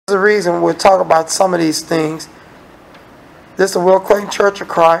the reason we'll talk about some of these things. This is the Will Clayton Church of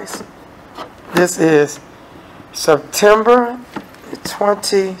Christ. This is September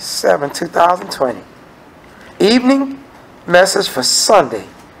 27, 2020. Evening message for Sunday.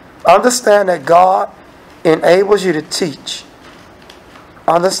 Understand that God enables you to teach.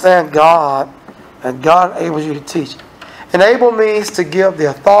 Understand God, and God enables you to teach. Enable means to give the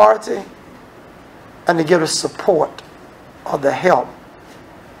authority and to give the support or the help.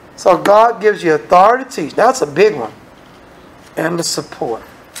 So God gives you authority to teach. That's a big one. And the support.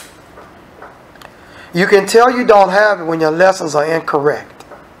 You can tell you don't have it when your lessons are incorrect.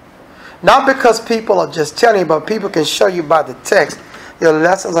 Not because people are just telling you, but people can show you by the text your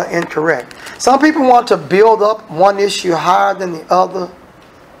lessons are incorrect. Some people want to build up one issue higher than the other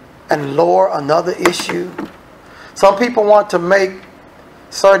and lower another issue. Some people want to make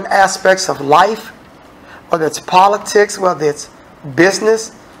certain aspects of life, whether it's politics, whether it's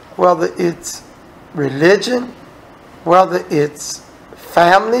business, whether it's religion, whether it's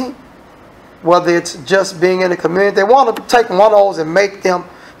family, whether it's just being in the community. They want to take one of those and make them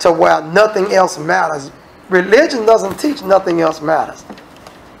to where nothing else matters. Religion doesn't teach nothing else matters.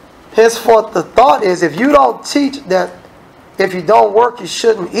 Henceforth, the thought is if you don't teach that if you don't work you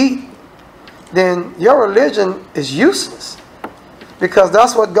shouldn't eat, then your religion is useless. Because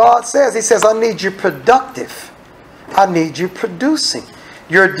that's what God says. He says, I need you productive. I need you producing.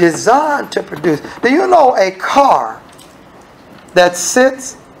 You're designed to produce. Do you know a car that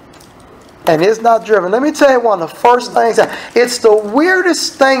sits and is not driven? Let me tell you one of the first things. It's the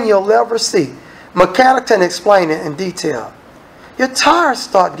weirdest thing you'll ever see. Mechanic can explain it in detail. Your tires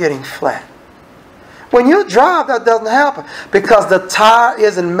start getting flat. When you drive, that doesn't happen because the tire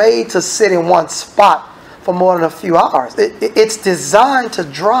isn't made to sit in one spot for more than a few hours. It's designed to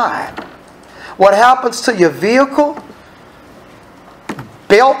drive. What happens to your vehicle?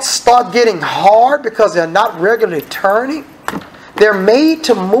 Belts start getting hard because they're not regularly turning. They're made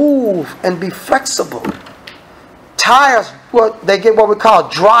to move and be flexible. Tires, they get what we call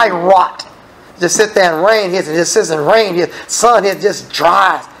dry rot. Just sit there and rain hits, and just sits and rain hits. Sun hits, just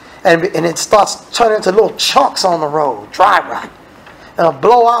dries. And it starts turning into little chunks on the road. Dry rot. And it'll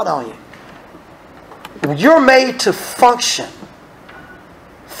blow out on you. You're made to function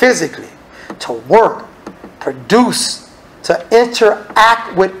physically, to work, produce, to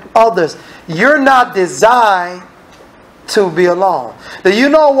interact with others. You're not designed to be alone. Do you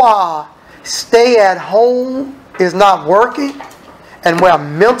know why stay at home is not working and where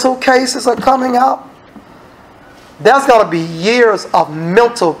mental cases are coming out? There's going to be years of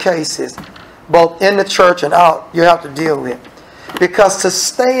mental cases both in the church and out you have to deal with. Because to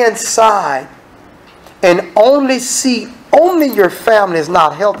stay inside and only see only your family is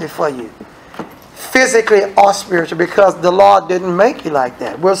not healthy for you, physically or spiritually, because the Lord didn't make you like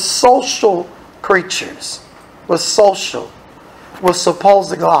that. We're social creatures. We're social. We're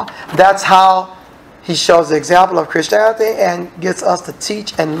supposed to go out. That's how He shows the example of Christianity and gets us to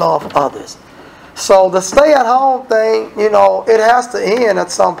teach and love others. So the stay-at-home thing, it has to end at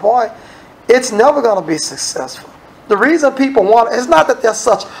some point. It's never going to be successful. The reason people want it's not that they're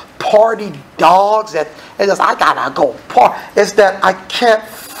such party dogs that it's just, I gotta go party. It's that I can't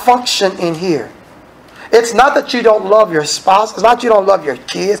function in here. It's not that you don't love your spouse. It's not that you don't love your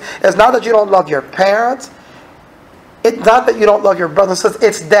kids. It's not that you don't love your parents. It's not that you don't love your brothers and sisters.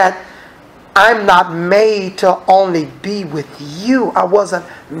 It's that I'm not made to only be with you. I wasn't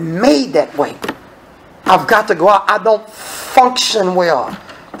made that way. I've got to go out. I don't function well.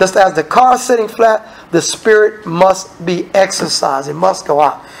 Just as the car is sitting flat, the spirit must be exercised. It must go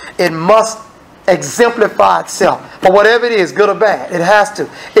out. It must exemplify itself. But whatever it is, good or bad, it has to.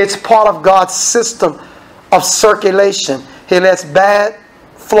 It's part of God's system of circulation. He lets bad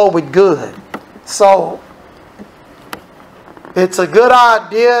flow with good. So, it's a good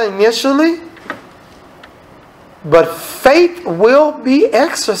idea initially, but faith will be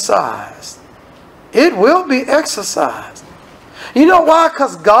exercised. It will be exercised. You know why?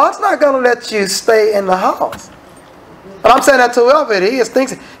 Because God's not going to let you stay in the house. But I'm saying that to whoever it is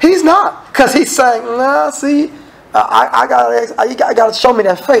thinks He's not. Because He's saying, nah, see, I got to show me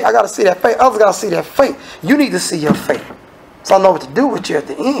that faith. I got to see that faith. Others got to see that faith. You need to see your faith. So I know what to do with you at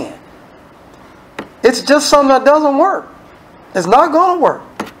the end. It's just something that doesn't work. It's not going to work.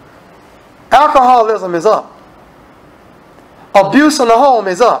 Alcoholism is up. Abuse in the home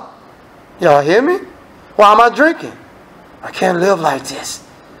is up. Y'all hear me? Why am I drinking? I can't live like this.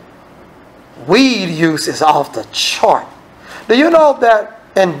 Weed use is off the chart. Do you know that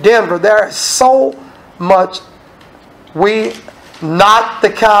in Denver there is so much weed, not the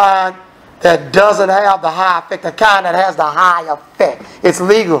kind that doesn't have the high effect, the kind that has the high effect. It's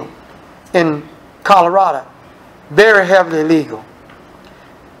legal in Colorado. Very heavily legal.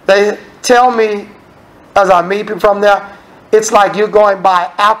 They tell me, as I meet people from there, it's like you're going to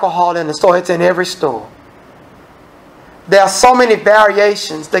buy alcohol in the store. It's in every store. There are so many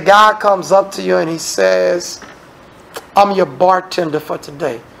variations. The guy comes up to you and he says, I'm your bartender for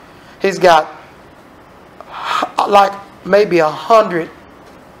today. He's got like maybe 100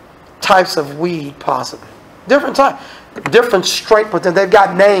 types of weed possibly. Different types. Different strength, but then they've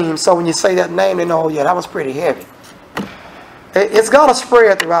got names. So when you say that name, they know, oh yeah, that was pretty heavy. It's going to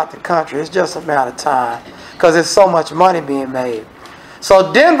spread throughout the country. It's just a matter of time because there's so much money being made.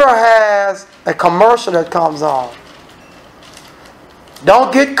 So Denver has a commercial that comes on.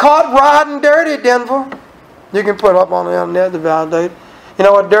 Don't get caught riding dirty, Denver. You can put it up on the internet to validate. You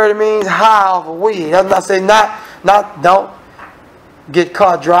know what dirty means? High off of weed. That's not saying not don't get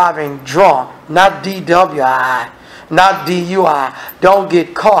caught driving drunk. Not DWI. Not DUI. Don't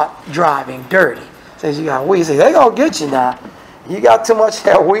get caught driving dirty. Says you got weed. Say they gonna get you now. You got too much of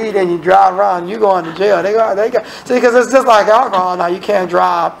that weed and you drive around, you going to jail. They got see, because it's just like alcohol now. You can't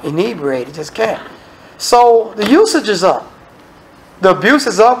drive inebriated. You just can't. So the usage is up. The abuse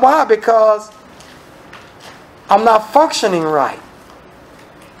is up. Why? Because I'm not functioning right.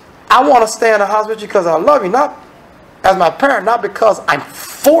 I want to stay in the house with you because I love you, not as my parent, not because I'm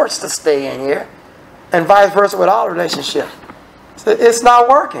forced to stay in here, and vice versa with all relationships. It's not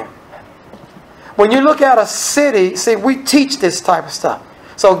working. When you look at a city, see, we teach this type of stuff.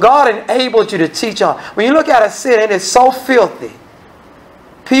 So God enabled you to teach on. When you look at a city and it's so filthy,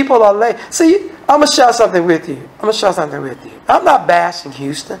 people are late. See, I'm going to share something with you. I'm not bashing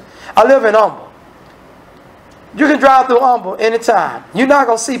Houston. I live in Humble. You can drive through Humble anytime. You're not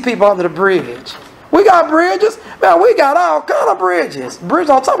going to see people under the bridge. We got bridges. Man, we got all kind of bridges. Bridge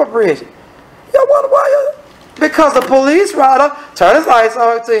on top of bridges. You wonder why? Because the police rider turn his lights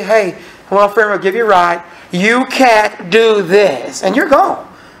on and say, hey, my friend will give you a ride. You can't do this. And you're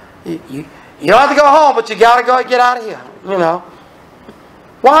gone. You don't have to go home, but you got to go get out of here. You know.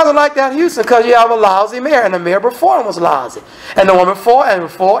 Why is it like that in Houston? Because you have a lousy mayor, and the mayor before him was lousy. And the one before, and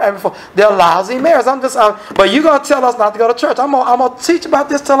before, and before. They're lousy mayors. But you're going to tell us not to go to church. I'm going to teach about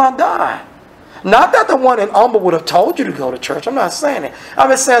this till I die. Not that the one in Humble would have told you to go to church. I'm not saying it. I'm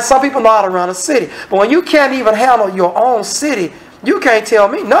just saying some people know how to run a city. But when you can't even handle your own city, you can't tell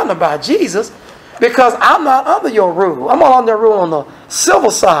me nothing about Jesus because I'm not under your rule. I'm not under your rule on the civil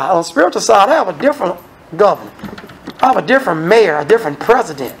side. On the spiritual side, I have a different governor. I have a different mayor, a different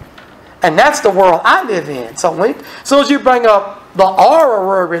president. And that's the world I live in. So as soon as you bring up the aura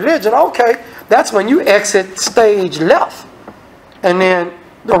word religion, okay, that's when you exit stage left. And then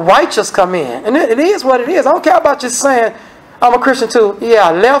the righteous come in. And it is what it is. I don't care about you saying, I'm a Christian too. Yeah,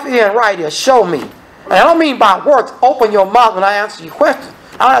 left ear and right ear, show me. And I don't mean by words. Open your mouth when I answer your question.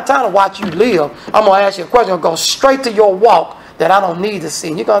 I don't have time to watch you live. I'm going to ask you a question. I'm going to go straight to your walk that I don't need to see.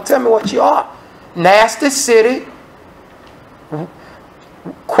 And you're going to tell me what you are. Nasty city.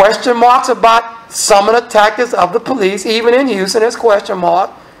 Question marks about some of the tactics of the police. Even in Houston, there's question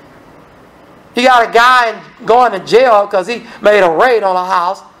marks. You got a guy going to jail because he made a raid on a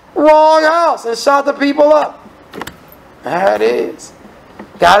house. Wrong house. And shot the people up. There it is.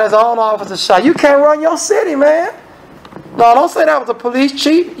 Got his own officer shot. You can't run your city, man. No, don't say that was a police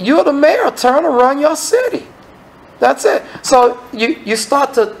chief. You're the mayor. Turn to run your city. That's it. So you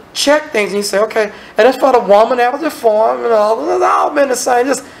start to check things and you say, okay, and it's for the woman that was informed. It's all been the same.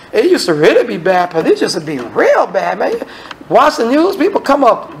 It used to really be bad, but it used to be real bad, man. Watch the news. People come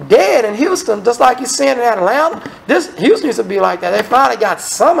up dead in Houston, just like you're seeing in Atlanta. Houston used to be like that. They finally got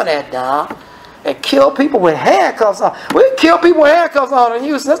some of that down. And kill people with handcuffs on. We kill people with handcuffs on in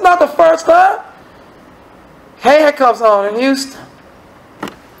Houston. That's not the first time. Handcuffs on in Houston.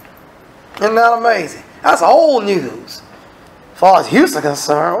 Isn't that amazing? That's old news. As far as Houston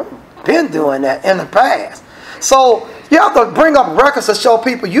concerned, we've been doing that in the past. So you have to bring up records to show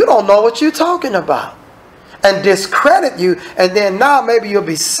people you don't know what you're talking about. And discredit you. And then now maybe you'll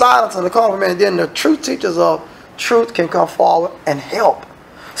be silenced in the compliment. And then the truth teachers of truth can come forward and help.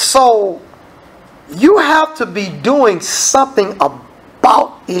 So you have to be doing something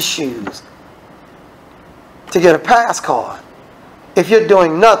about issues to get a pass card. If you're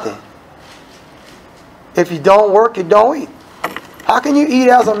doing nothing, if you don't work, you don't eat. How can you eat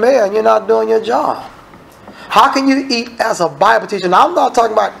as a mayor and you're not doing your job? How can you eat as a Bible teacher? Now, I'm not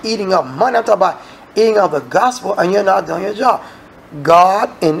talking about eating up money. I'm talking about eating of the gospel and you're not doing your job.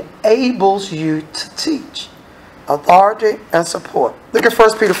 God enables you to teach. Authority and support. Look at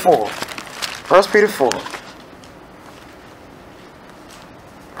 1 Peter 4. 1 Peter 4.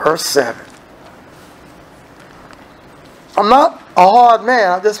 Verse 7. I'm not a hard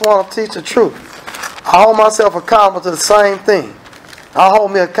man. I just want to teach the truth. I hold myself accountable to the same thing. I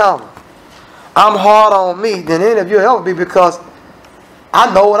hold me accountable. I'm hard on me than any of you ever be because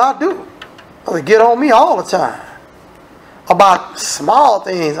I know what I do. They get on me all the time. About small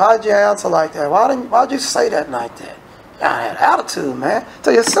things. Why'd you answer like that? Why'd you say that like that? You had attitude, man.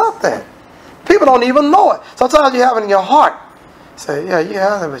 Tell yourself that. People don't even know it. Sometimes you have it in your heart. Say, yeah, you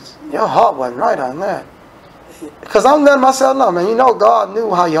have it, but your heart wasn't right on that. Because I'm letting myself know, man, you know God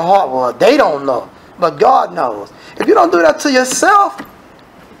knew how your heart was. They don't know, but God knows. If you don't do that to yourself,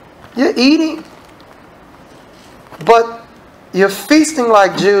 you're eating, but you're feasting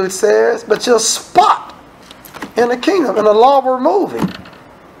like Jude says, but you're spot in the kingdom, and the law will remove it.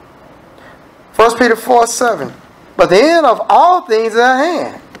 1 Peter 4:7. But the end of all things is at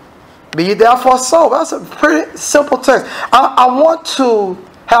hand. Be ye therefore sober. That's a pretty simple text. I want to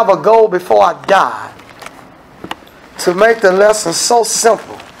have a goal before I die to make the lesson so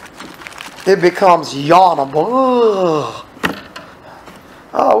simple it becomes yawnable. Ugh.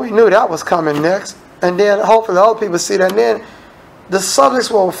 Oh, we knew that was coming next. And then hopefully other people see that. And then the subjects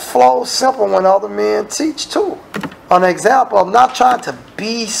will flow simple when other men teach too. An example of not trying to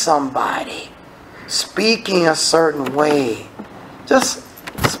be somebody. Speaking a certain way. Just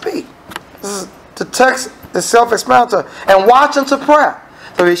speak. The text is self-explanatory. And watch unto prayer.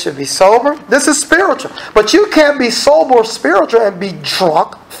 So we should be sober. This is spiritual. But you can't be sober or spiritual and be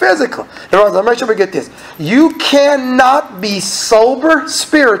drunk physically. Let's make sure we get this. You cannot be sober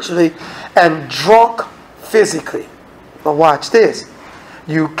spiritually and drunk physically. But watch this.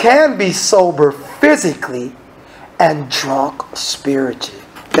 You can be sober physically and drunk spiritually.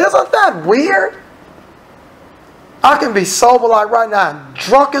 Isn't that weird? I can be sober like right now and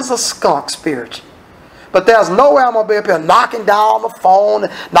drunk as a skunk spiritually. But there's no way I'm going to be up here knocking down the phone,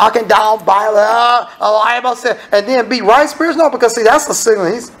 knocking down Bible, and then be right spiritual. No, because see, that's the signal.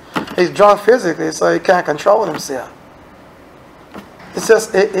 He's drunk physically, so he can't control himself. It's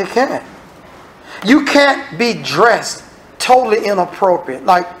just, it can't. You can't be dressed totally inappropriate.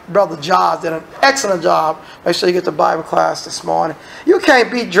 Like Brother Giles did an excellent job. Make sure you get to Bible class this morning. You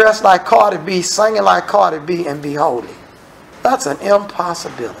can't be dressed like Cardi B, singing like Cardi B, and be holy. That's an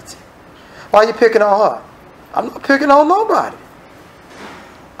impossibility. Why are you picking on her? I'm not picking on nobody.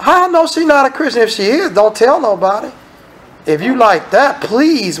 How I know she's not a Christian? If she is, don't tell nobody. If you like that,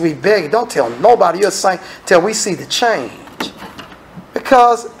 please, we beg you, don't tell nobody you're saying till we see the change.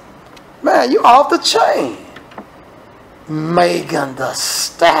 Because, man, you off the chain. Megan Thee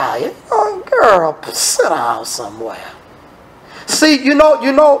Stallion. Oh, girl, sit down somewhere. See, you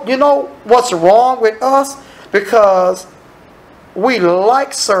know what's wrong with us? Because we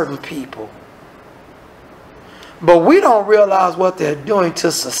like certain people, but we don't realize what they're doing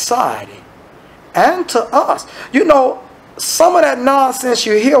to society and to us. You know, some of that nonsense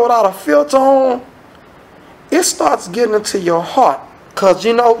you hear without a filter on, it starts getting into your heart. Because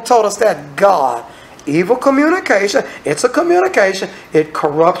you know, told us that God, evil communication, it's a communication, it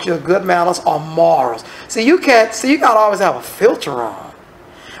corrupts your good manners or morals. See, you got to always have a filter on.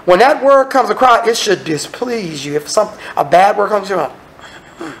 When that word comes across, it should displease you. If a bad word comes to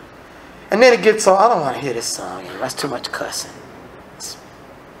you, and then it gets so, I don't want to hear this song anymore. That's too much cussing. Let's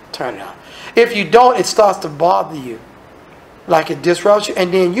turn it off. If you don't, it starts to bother you. Like it disrupts you.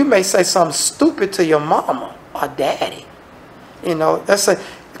 And then you may say something stupid to your mama or daddy. You know, let's say,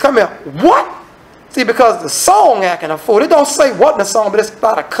 come here, what? See, because the song acting a fool. It don't say what in the song, but it's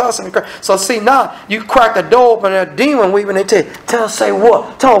about a cussing. So see, now you crack the door open and a demon weeping and tell her, say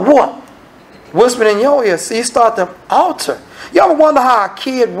what? Tell her what? Whispering in your ear. See, you start to alter. You ever wonder how a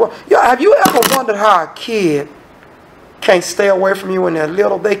kid, have you ever wondered how a kid can't stay away from you when they're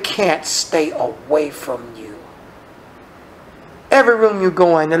little? They can't stay away from you. Every room you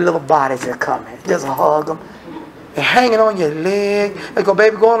go in, the little bodies are coming. Just hug them. They're hanging on your leg. They go,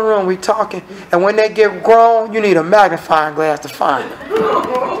 baby, go in the room, we talking. And when they get grown, you need a magnifying glass to find them.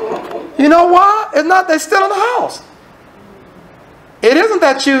 You know why? It's not they're still in the house. It isn't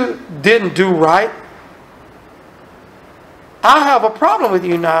that you didn't do right. I have a problem with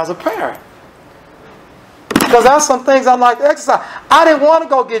you now as a parent. Because there's some things I like to exercise. I didn't want to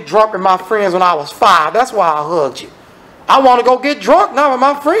go get drunk with my friends when I was 5. That's why I hugged you. I want to go get drunk now with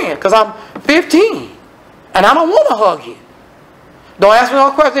my friend because I'm 15. And I don't want to hug you. Don't ask me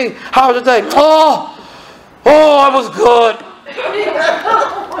no question. How was your day? Oh, it was good.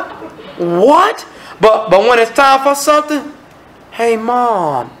 What? But when it's time for something, hey,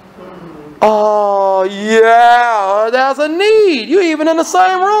 Mom. Oh, yeah, there's a need. You even in the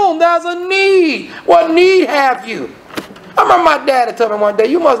same room, there's a need. What need have you? I remember my daddy told me one day,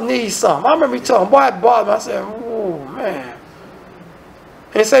 you must need something. I remember he told me, boy, it bothered me. I said, oh, man.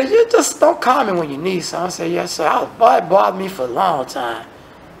 And he said, you just don't call me when you need something. I said, yes, sir. It bothered me for a long time.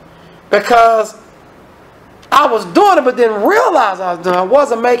 Because I was doing it, but didn't realize I was doing it. I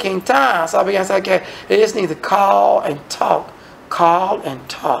wasn't making time. So I began to say, okay, you just need to call and talk. Call and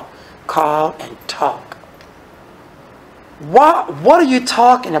talk. Call and talk. What are you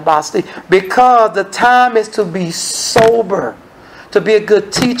talking about, Steve? Because the time is to be sober. To be a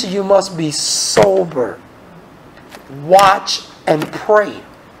good teacher, you must be sober. Watch and pray.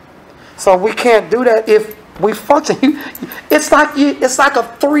 So we can't do that if we function. It's like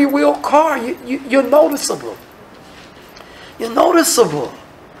a three-wheel car. You're noticeable. You're noticeable.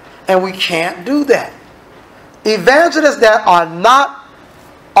 And we can't do that. Evangelists that are not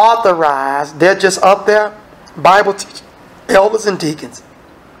authorized, they're just up there, Bible teachers, elders and deacons,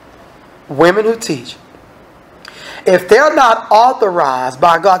 women who teach. If they're not authorized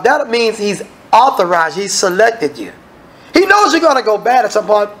by God, that means He's authorized. He's selected you. He knows you're going to go bad at some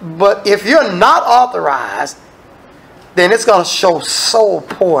point, but if you're not authorized, then it's going to show so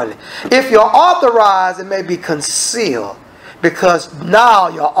poorly. If you're authorized, it may be concealed. Because now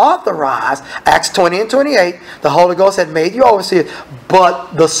you're authorized. Acts 20 and 28, the Holy Ghost had made you overseer,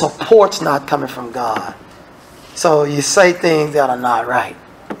 but the support's not coming from God. So you say things that are not right.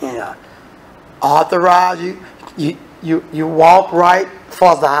 You know, authorized, you walk right as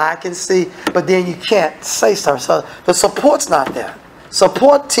far as the eye can see, but then you can't say stuff. So the support's not there.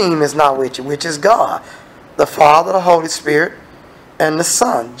 Support team is not with you, which is God, the Father, the Holy Spirit, and the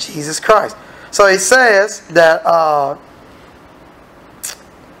Son, Jesus Christ. So he says that,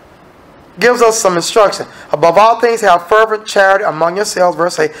 gives us some instruction. Above all things, have fervent charity among yourselves,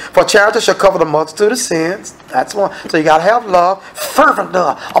 verse 8. For charity shall cover the multitude of sins. That's one. So you got to have love, fervent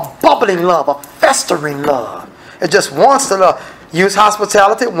love, a bubbling love, a festering love. It just wants to love. Use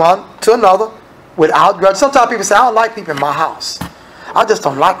hospitality one to another without grudge. Sometimes people say, I don't like people in my house. I just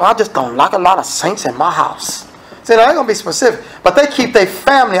don't like a lot of saints in my house. See, they ain't going to be specific. But they keep their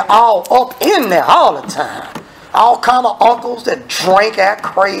family all up in there all the time. All kind of uncles that drink, act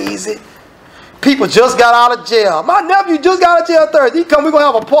crazy. People just got out of jail. My nephew just got out of jail Thursday. He come, we're going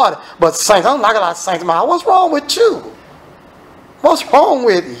to have a party. But saints, I don't like a lot of saints in my house. What's wrong with you? What's wrong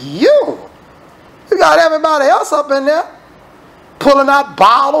with you? You got everybody else up in there. Pulling out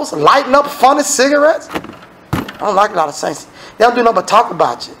bottles, lighting up funny cigarettes. I don't like a lot of saints. They don't do nothing but talk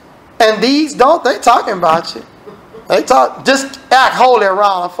about you. And these don't. They talking about you. They talk, just act holy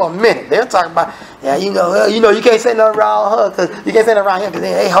around her for a minute. They're talking about, yeah, you know, you can't say nothing around her because you can't say nothing around him because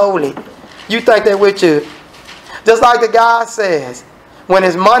they ain't holy. You think they're with you. Just like the guy says, when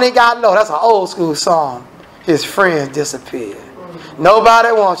his money got low, that's an old school song. His friends disappeared.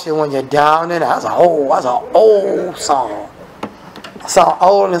 Nobody wants you when you're down and out. That's an old song. Some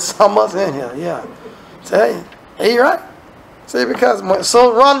old and some of us in here, yeah. Tell you, he right. See, because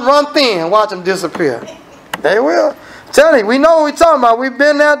so run thin, watch them disappear. They will. Tell you, we know what we're talking about. We've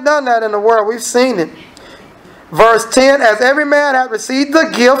been there, done that in the world. We've seen it. Verse 10, as every man hath received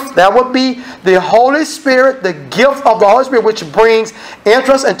the gift, that would be the Holy Spirit, the gift of the Holy Spirit, which brings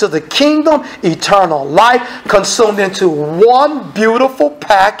entrance into the kingdom, eternal life, consumed into one beautiful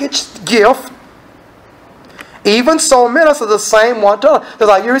packaged gift. Even so, minister the same one to another. It's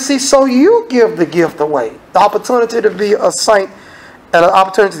like you receive, so you give the gift away. The opportunity to be a saint and an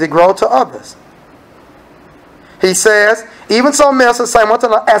opportunity to grow to others. He says, even so, minister the same one to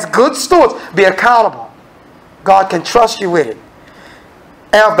another, as good stewards, be accountable. God can trust you with it.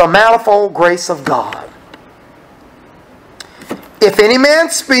 And of the manifold grace of God. If any man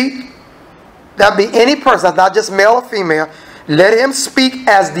speak, that be any person, not just male or female, let him speak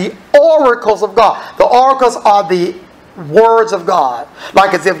as the oracles of God. The oracles are the words of God.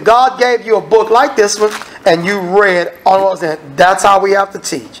 Like as if God gave you a book like this one and you read all what's in it. That's how we have to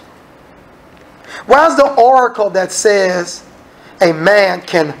teach. Where's the oracle that says a man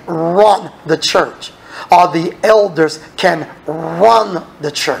can run the church? Or the elders can run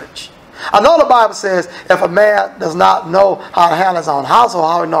the church. I know the Bible says if a man does not know how to handle his own household,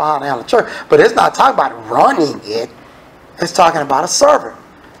 how to know how to handle the church. But it's not talking about running it. It's talking about a servant.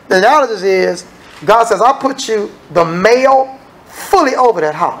 The analogy is, God says, I put you, the male, fully over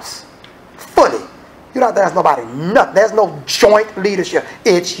that house. Fully. You don't have to ask nobody nothing. There's no joint leadership.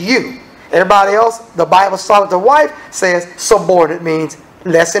 It's you. Everybody else, the Bible starts with the wife, says subordinate means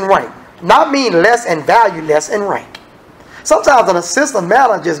less in rank. Not mean less in value, less in rank. Sometimes an assistant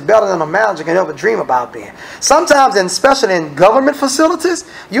manager is better than a manager can ever dream about being. Sometimes, especially in government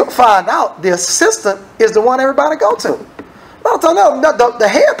facilities, you'll find out the assistant is the one everybody go to. The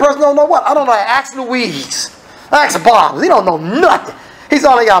head person don't know what. I don't know. Ask Louise. Ask Bob. He don't know nothing. He's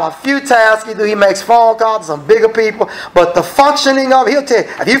only got a few tasks he do. He makes phone calls to some bigger people. But the functioning of it, he'll tell you,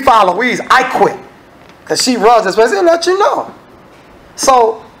 if you fire Louise, I quit. Because she runs this place, he'll let you know.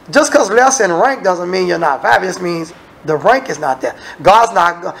 So, just because less in rank doesn't mean you're not valuable. It just means the rank is not there. God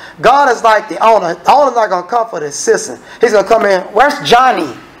is like the owner. The owner's not going to come for the assistant. He's going to come in, where's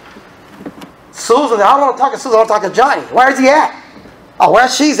Johnny? Susan, I don't want to talk to Susan, I want to talk to Johnny. Where's he at? Oh, where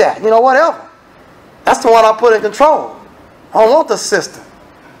she's at. You know, whatever. That's the one I put in control. I don't want the assistant.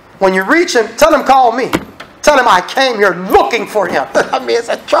 When you reach him, tell him call me. Tell him I came here looking for him. I mean, it's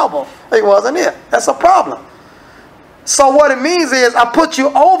a trouble. He wasn't it. That's a problem. So what it means is I put you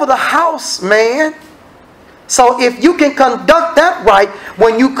over the house, man. So if you can conduct that right,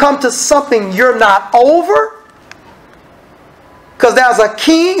 when you come to something you're not over, because there's a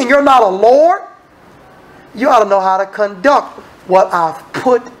king and you're not a lord, you ought to know how to conduct what I've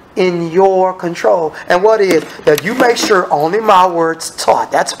put in your control. And what is that you make sure only my words taught.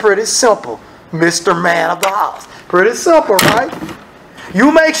 That's pretty simple, Mr. Man of the house. Pretty simple, right?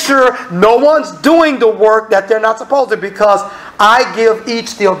 You make sure no one's doing the work that they're not supposed to, because I give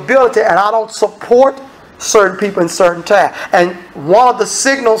each the ability and I don't support certain people in certain tasks. And one of the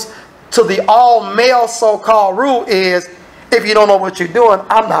signals to the all-male so-called rule is, if you don't know what you're doing,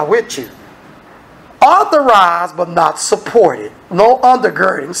 I'm not with you. Authorized but not supported. No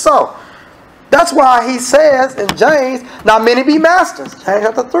undergirding. So, that's why he says in James, now many be masters. James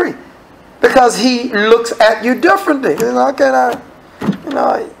chapter 3. Because he looks at you differently. You know, okay,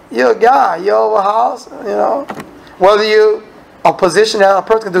 now, you're a guy, you're over a house, you know. Whether you are positioned that a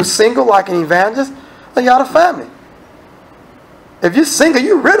person can do single like an evangelist, or you got a family. If you're single,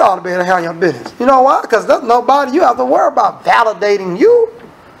 you really ought to be able to handle your business. You know why? Because there's nobody you have to worry about validating you.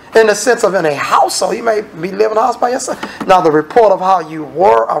 In the sense of in a household, you may be living in a house by yourself. Now the report of how you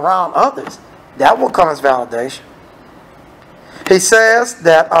were around others, that will come as validation. He says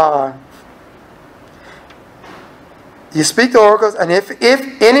that you speak to oracles, and if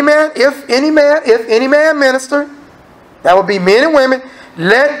any man minister, that would be men and women,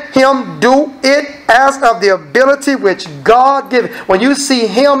 let him do it as of the ability which God gives. When you see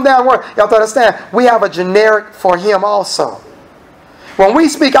him that word, you have to understand, we have a generic for him also. When we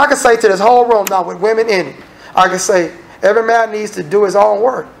speak, I can say to this whole room now with women in it, I can say, every man needs to do his own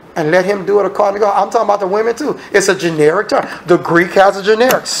work and let him do it according to God. I'm talking about the women too. It's a generic term. The Greek has a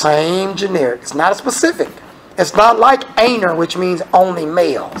generic. Same generic. It's not a specific. It's not like aner, which means only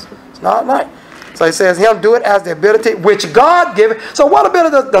males. It's not like. So he says, him do it as the ability which God gives. So what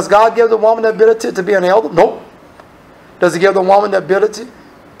ability does God give the woman the ability to be an elder? Nope. Does he give the woman the ability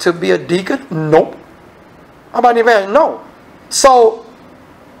to be a deacon? Nope. How about the evangelist? No. So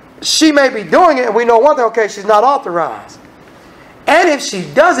she may be doing it, and we know one thing, okay, she's not authorized. And if she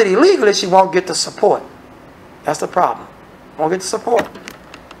does it illegally, she won't get the support. That's the problem. Won't get the support.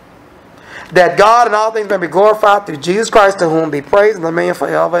 That God in all things may be glorified through Jesus Christ, to whom be praise and dominion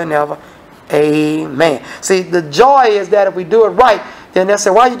forever and ever. Amen. See, the joy is that if we do it right, then they'll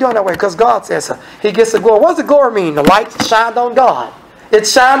say, why are you doing that way? Because God says so. He gets the glory. What does the glory mean? The light shined on God. It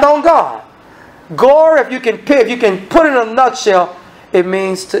shined on God. Glory, if you can put it in a nutshell, it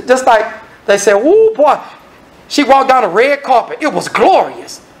means to, just like they say, woo boy, she walked down a red carpet. It was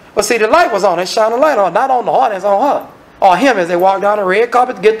glorious. But see, the light was on. It shined the light on, not on the audience, on her. Or him as they walked down the red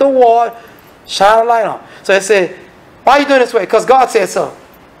carpet to get the award, shine the light on. So they said, why are you doing this way? Because God said so.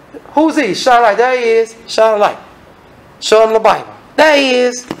 Who's he? Shine the light. There he is. Shine the light. Show him the Bible. There he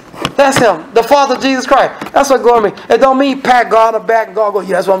is. That's him. The Father Jesus Christ. That's what glory means. It don't mean pat God on the back and God go,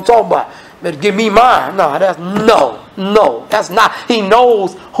 yeah, that's what I'm talking about. But give me mine. No, that's not. He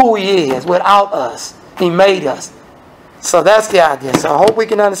knows who he is without us. He made us. So that's the idea. So I hope we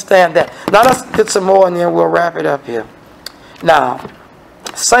can understand that. Now let's get some more and then we'll wrap it up here. Now,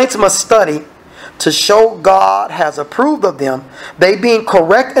 saints must study to show God has approved of them. They being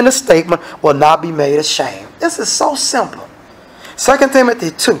correct in the statement will not be made ashamed. This is so simple. 2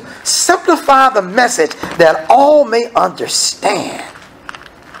 Timothy 2. Simplify the message that all may understand.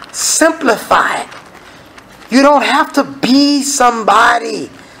 Simplify it. You don't have to be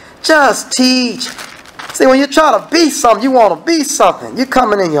somebody. Just teach. See, when you try to be something, you want to be something. You're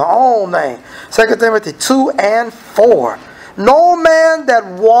coming in your own name. 2 Timothy 2 and 4. No man that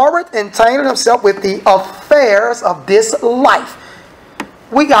warreth entangled himself with the affairs of this life.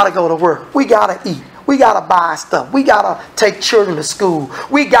 We got to go to work. We got to eat. We got to buy stuff. We got to take children to school.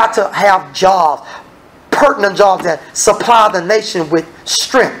 We got to have jobs. Pertinent jobs that supply the nation with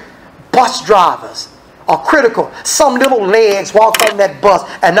strength. Bus drivers are critical. Some little legs walk on that bus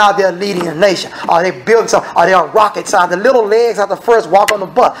and now they're leading the nation. Are they building something? Are they on rocket science? The little legs have to first walk on the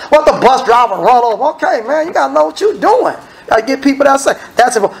bus. What the bus driver run over? Okay, man, you got to know what you're doing. Gotta get people that say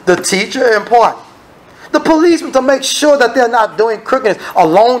that's important. The teacher important. The policeman to make sure that they're not doing crookedness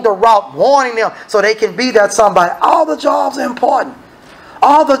along the route, warning them so they can be that somebody. All the jobs are important.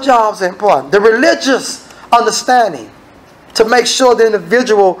 All the jobs are important. The religious understanding to make sure the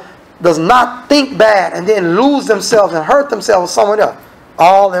individual does not think bad and then lose themselves and hurt themselves with someone else.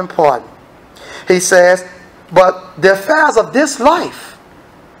 All important. He says, but the affairs of this life,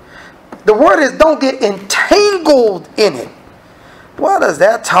 the word is don't get entangled in it. What is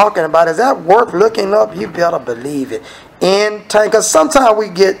that talking about? Is that worth looking up? You better believe it. Because sometimes we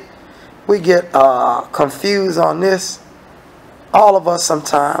get confused on this. All of us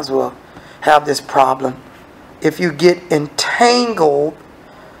sometimes will have this problem. If you get entangled,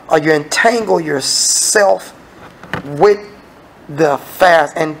 or you entangle yourself with the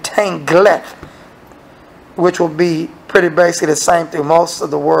affairs, entangleth, which will be pretty basically the same thing, most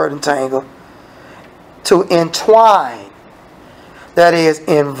of the word entangle, to entwine, that is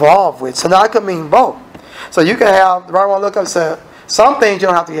involved with. So now it could mean both. So you can have, the right one look up and say, some things you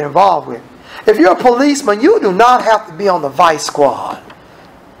don't have to get involved with. If you're a policeman, you do not have to be on the vice squad.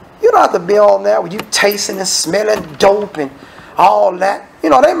 You don't have to be on there with you tasting and smelling dope and all that. You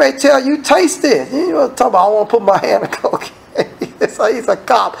know, they may tell you, taste this. You know, talk about, I want to put my hand in cocaine. So he's a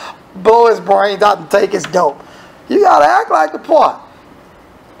cop. Blow his brains out and take his dope. You got to act like the part.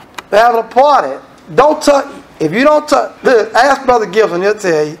 They're having a party. Don't touch. If you don't touch, ask Brother Gibson, he'll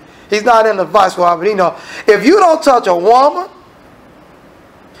tell you. He's not in the vice squad, but he know. If you don't touch a woman,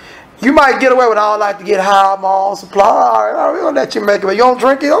 you might get away with, I don't like to get high on my own supply. All right, we're going to let you make it, but you don't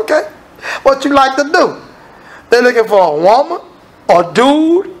drink it, okay. What you like to do? They're looking for a woman, a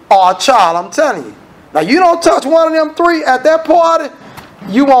dude, or a child, I'm telling you. Now, you don't touch one of them three at that party,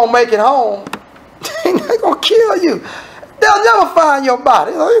 you won't make it home. They're going to kill you. They'll never find your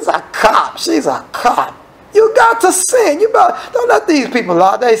body. You know, he's a cop. She's a cop. You got to sin. You better, don't let these people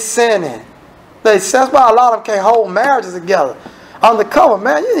lie. They sinning. That's why a lot of them can't hold marriages together. Undercover,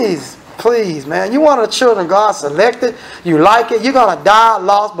 man, you need, please, man. You one of the children God selected. You like it. You're going to die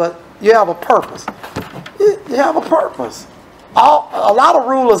lost, but you have a purpose. You have a purpose. A lot of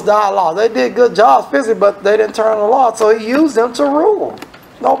rulers died lost. They did good jobs physically, but they didn't turn the law, so he used them to rule.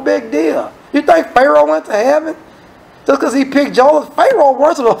 No big deal. You think Pharaoh went to heaven just because he picked Joseph? Pharaoh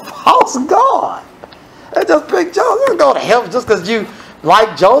worshiped a false god. They just picked Joseph. You don't go to heaven just because you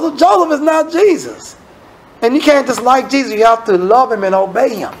like Joseph. Joseph is not Jesus. And you can't just like Jesus. You have to love him and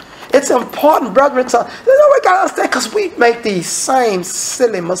obey him. It's important, brethren. We got to understand, because we make these same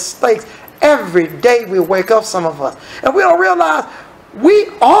silly mistakes every day we wake up, some of us. And we don't realize we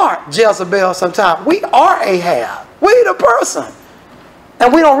are Jezebel sometimes. We are Ahab. We the person.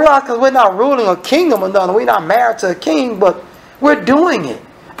 And we don't realize because we're not ruling a kingdom or nothing. We're not married to a king, but we're doing it.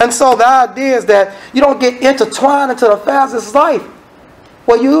 And so the idea is that you don't get intertwined into the affairs of life.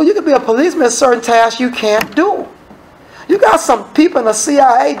 Well, you can be a policeman, certain tasks you can't do. You got some people in the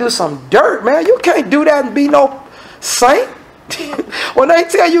CIA do some dirt, man. You can't do that and be no saint. When they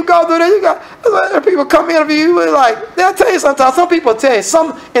tell you go do that, you got people come interview you, like, they'll tell you sometimes. Some people tell you,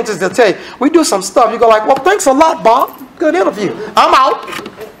 some entities they'll tell you, we do some stuff. You go like, well, thanks a lot, Bob. Good interview. I'm out.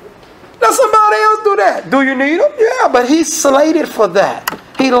 Let somebody else do that. Do you need him? Yeah, but he's slated for that.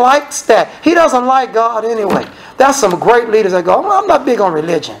 He likes that. He doesn't like God anyway. That's some great leaders that go, I'm not big on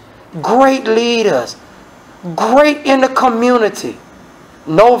religion. Great leaders. Great in the community.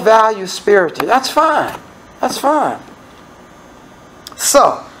 No value spiritually. That's fine. That's fine.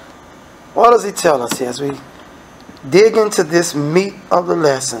 So, what does he tell us here as we dig into this meat of the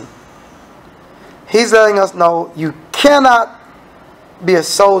lesson? He's letting us know you cannot be a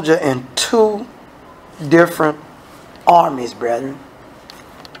soldier in two different armies, brethren.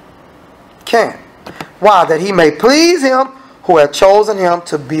 Can't. Why? That he may please him who hath chosen him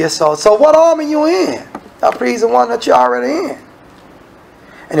to be a soldier. So what army you in? Now please the one that you're already in.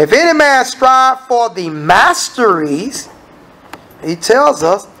 And if any man strive for the masteries, he tells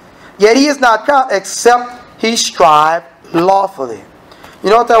us, yet he is not counted except he strive lawfully. You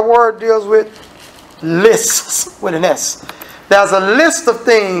know what that word deals with? Lists with an S. There's a list of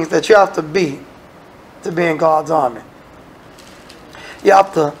things that you have to be in God's army. You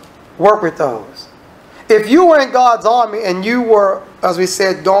have to work with those. If you were in God's army and you were, as we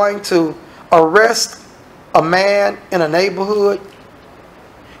said, going to arrest a man in a neighborhood,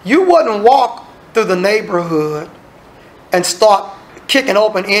 you wouldn't walk through the neighborhood and start kicking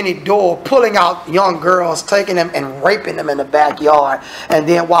open any door, pulling out young girls, taking them and raping them in the backyard, and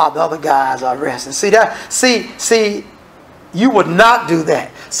then while the other guys are resting. See, you would not do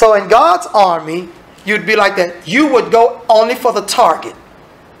that. So in God's army, you'd be like that. You would go only for the target.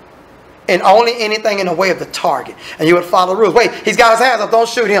 and only anything in the way of the target. And you would follow the rules. Wait, he's got his hands up. Don't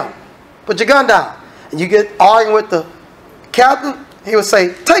shoot him. Put your gun down. And you get arguing with the captain. He would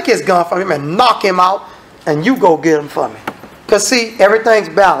say, take his gun from him and knock him out. And you go get him for me. Because see, everything's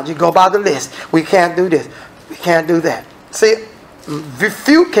balanced. You go by the list. We can't do this. We can't do that. See,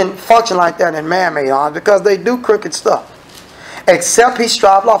 few can function like that in man-made arms because they do crooked stuff. Except he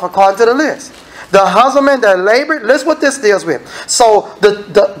strived off according to the list. The husbandman that labored, listen what this deals with. So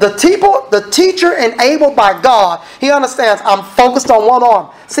the teacher enabled by God, he understands I'm focused on one arm.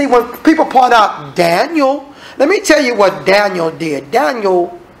 See, when people point out Daniel, let me tell you what Daniel did.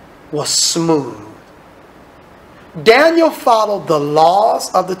 Daniel was smooth. Daniel followed the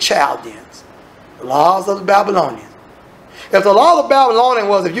laws of the Chaldeans, the laws of the Babylonians. If the law of the Babylonians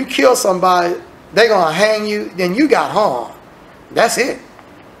was if you kill somebody, they're going to hang you, then you got hung. That's it.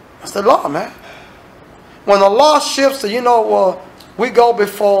 That's the law, man. When the law shifts to, well, we go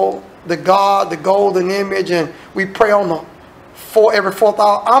before the God, the golden image, and we pray on every fourth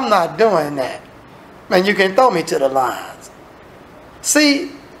hour, I'm not doing that. Man, you can throw me to the lions.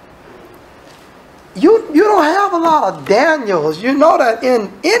 See, you don't have a lot of Daniels. You know that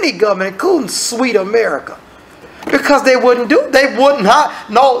in any government, including sweet America. Because they wouldn't.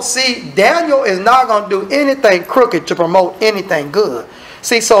 No, see, Daniel is not going to do anything crooked to promote anything good.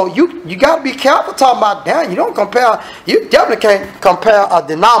 See, so you got to be careful talking about Daniel. You definitely can't compare a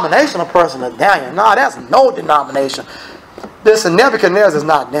denominational person to Daniel. No, that's no denomination. This Nebuchadnezzar is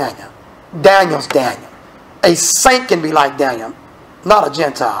not Daniel. Daniel's Daniel. A saint can be like Daniel, not a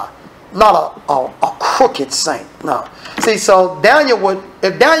Gentile. Not a crooked saint. No. See, so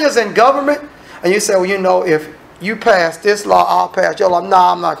if Daniel's in government, and you say, well, if you pass this law, I'll pass your law.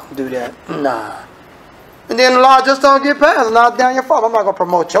 Nah, I'm not going to do that. Nah. And then the law just don't get passed. It's not Daniel's fault. I'm not going to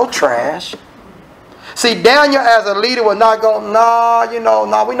promote your trash. See, Daniel as a leader was not going,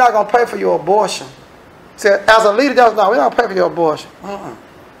 we're not going to pay for your abortion. See, as a leader, we're not going to pay for your abortion.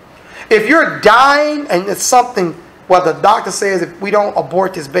 If you're dying and it's something where the doctor says if we don't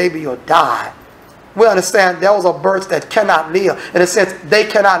abort this baby, you'll die. We understand those are births that cannot live. In a sense, they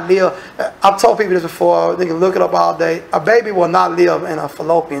cannot live. I've told people this before. They can look it up all day. A baby will not live in a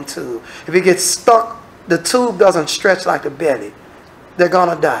fallopian tube. If it gets stuck, the tube doesn't stretch like the belly. They're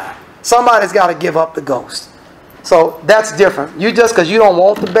going to die. Somebody's got to give up the ghost. So that's different. You just because you don't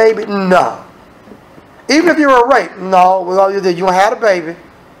want the baby? No. Even if you're a rape? No. You had a baby.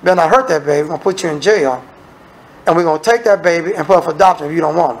 Better not hurt that baby. We're going to put you in jail. And we're going to take that baby and put it for adoption if you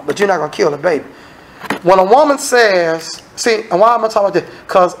don't want it. But you're not going to kill the baby. When a woman says, see, and why am I talking about this?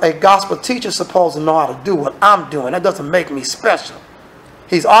 Because a gospel teacher is supposed to know how to do what I'm doing. That doesn't make me special.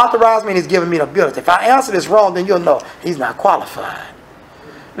 He's authorized me and he's given me the ability. If I answer this wrong, then you'll know he's not qualified.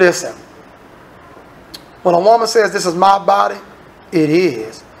 Listen, when a woman says this is my body, it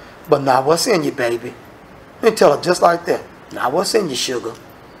is. But not what's in you, baby. You tell her just like that. Not what's in you, sugar.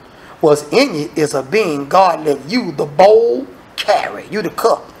 What's in you is a being God let you, the bowl, carry. You the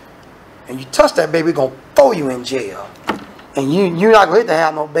cup. And you touch that baby, going to throw you in jail. And you're not going to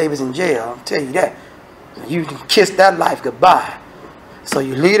have no babies in jail, I'll tell you that. You can kiss that life goodbye. So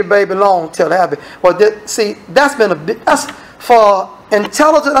you leave the baby alone till that baby. Well, that's been that's for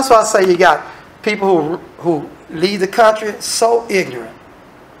intelligence. That's why I say you got people who lead the country so ignorant.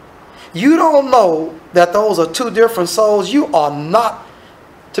 You don't know that those are two different souls. You are not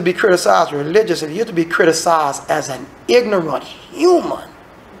to be criticized religiously. You're to be criticized as an ignorant human.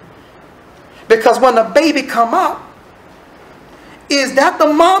 Because when the baby come out, is that the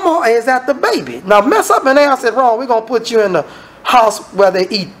mama or is that the baby? Now mess up and answer it wrong. We're going to put you in the house where they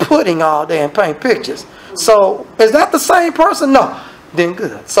eat pudding all day and paint pictures. So is that the same person? No. Then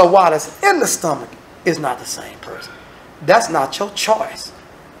good. So while it's in the stomach, it's not the same person. That's not your choice.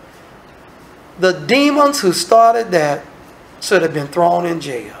 The demons who started that should have been thrown in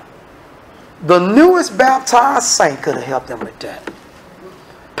jail. The newest baptized saint could have helped them with that.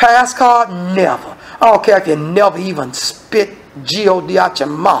 Pass card, never. I don't care if you never even spit G-O-D out your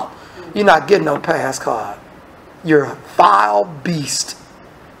mouth. You're not getting no pass card. You're a vile beast.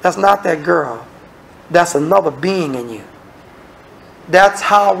 That's not that girl. That's another being in you. That's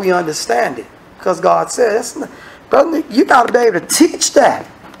how we understand it. Because God says, brother, you got to be able to teach that.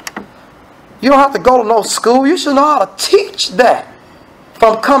 You don't have to go to no school. You should know how to teach that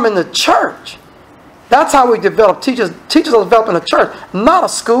from coming to church. That's how we develop teachers. Teachers are developed in a church, not a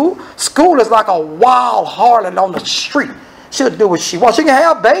school. School is like a wild harlot on the street. She'll do what she wants. She can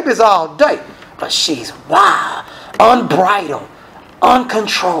have babies all day, but she's wild, unbridled,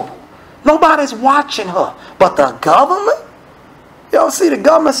 uncontrolled. Nobody's watching her. But the government, you don't see the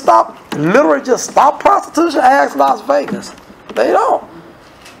government literally just stop prostitution. Ask Las Vegas. They don't.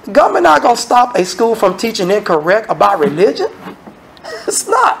 The government not going to stop a school from teaching incorrect about religion. It's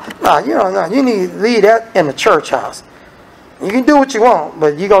not. No, you don't know. You need to leave that in the church house. You can do what you want,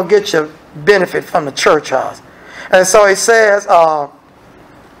 but you're going to get your benefit from the church house. And so he says, the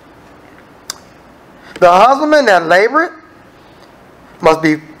husbandman that laboreth must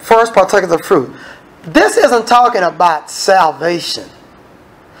be first partaker of the fruit. This isn't talking about salvation.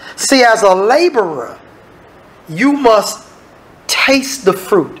 See, as a laborer, you must taste the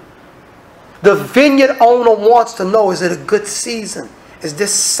fruit. The vineyard owner wants to know, is it a good season? Is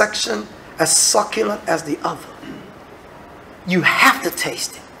this section as succulent as the other? You have to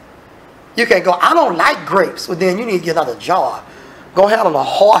taste it. You can't go, I don't like grapes. Well, then you need to get another jar. Go handle the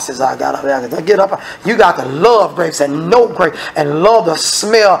horses I got up there. Get up. You got to love grapes and know grapes and love the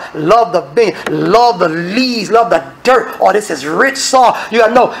smell, love the vineyard, love the leaves, love the dirt. Oh, this is rich soil. You got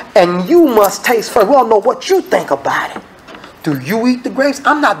to know. And you must taste first. We don't know what you think about it. Do you eat the grapes?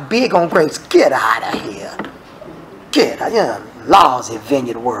 I'm not big on grapes. Get out of here. Get out. You're a lousy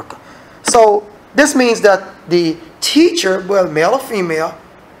vineyard worker. So this means that the teacher, whether male or female,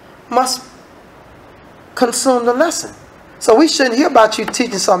 must consume the lesson. So we shouldn't hear about you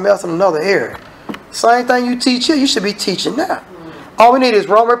teaching something else in another area. Same thing you teach here, you should be teaching now. All we need is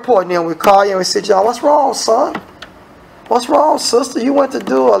one report, and then we call you and we sit down. What's wrong, son? What's wrong, sister? You went to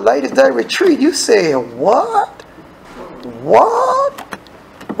do a ladies' day retreat. You said, what? What?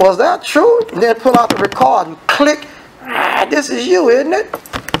 Was that true? And then pull out the record and click. Ah, this is you, isn't it?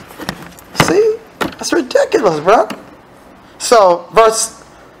 See? That's ridiculous, bro. So, verse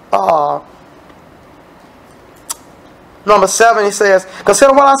number 7, he says,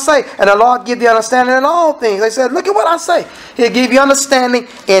 consider what I say, and the Lord give thee understanding in all things. They said, look at what I say. He'll give you understanding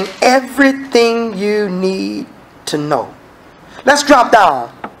in everything you need to know. Let's drop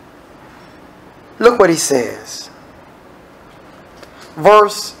down. Look what he says.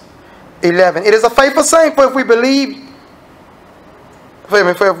 Verse 11. It is a faithful saying, for if we believe, for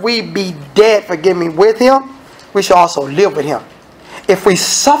if we be dead, forgive me, with him, we shall also live with him. If we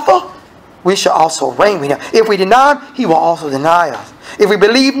suffer, we shall also reign with him. If we deny him, he will also deny us. If we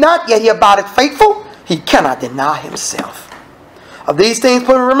believe not, yet he abideth faithful, he cannot deny himself. Of these things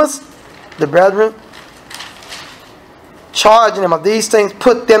put in remembrance, the brethren, charging them of these things,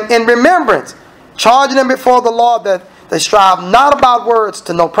 put them in remembrance, charging them before the Lord that they strive not about words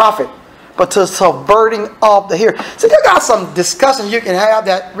to no profit, but to subverting of the hearer. So you got some discussions you can have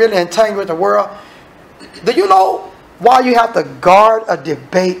that really entangle with the world. Do you know why you have to guard a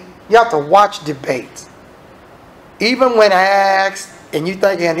debate? You have to watch debates. Even when asked and you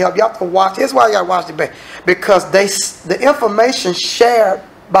think you can help, you have to watch. Here's why you got to watch debate. Because the information shared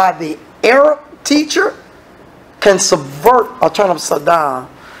by the error teacher can subvert or turn upside down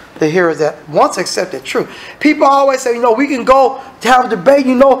the hearers that once accepted truth. People always say, we can go to have a debate,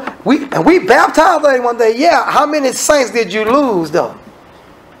 we baptized one day. Yeah, how many saints did you lose though?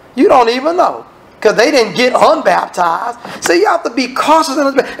 You don't even know. Because they didn't get unbaptized. So you have to be cautious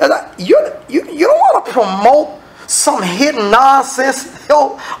in this. You don't want to promote some hidden nonsense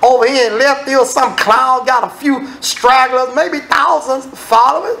over here in left field. Some clown got a few stragglers, maybe thousands of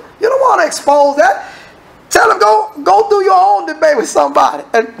followers. You don't want to expose that. Tell them, go do your own debate with somebody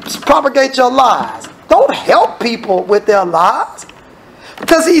and propagate your lies. Don't help people with their lies.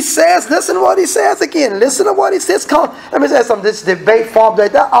 Because he says, listen to what he says again. Listen to what he says. Let me say something. This debate form,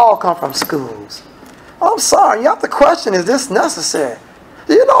 that all come from schools. I'm sorry. You have to question, is this necessary?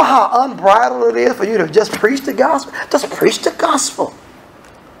 Do you know how unbridled it is for you to just preach the gospel? Just preach the gospel.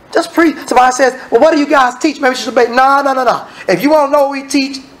 Just preach. Somebody says, well, what do you guys teach? Maybe you should debate. No. If you want to know what we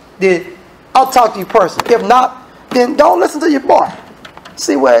teach, then I'll talk to you personally. If not, then don't listen to your boy.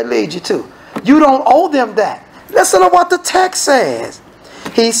 See where it leads you to. You don't owe them that. Listen to what the text says.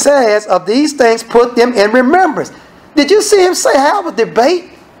 He says, of these things, put them in remembrance. Did you see him say, have a debate?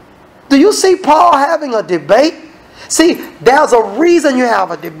 Do you see Paul having a debate? See, there's a reason you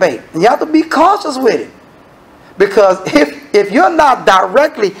have a debate. And you have to be cautious with it. Because if you're not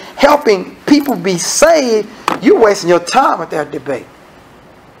directly helping people be saved, you're wasting your time with that debate.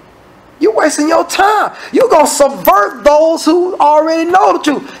 You're wasting your time. You're going to subvert those who already know the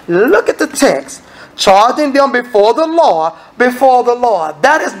truth. Look at the text. Charging them before the Lord.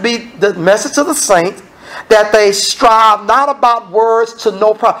 That is the message to the saints, that they strive not about words to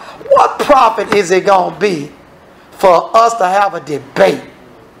no profit. What profit is it going to be for us to have a debate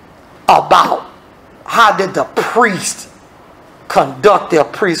about how did the priest conduct their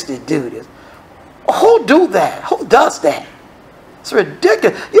priestly duties? Who do that? Who does that? It's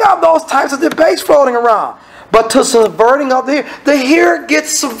ridiculous. You have those types of debates floating around. But to subverting of the hearer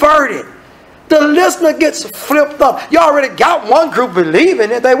gets subverted. the listener gets flipped up. You already got one group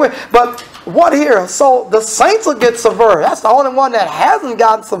believing it. They will. But what here? So the saints will get subverted. That's the only one that hasn't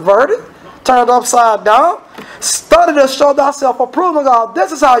gotten subverted. Turned upside down. Study to show thyself approved, God.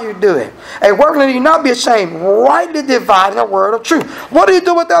 This is how you do it. A workman, do you not be ashamed, rightly dividing the word of truth. What do you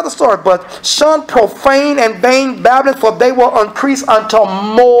do with the other story? But shun profane and vain babbling, for they will increase unto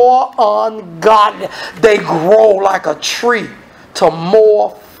more ungodly. They grow like a tree to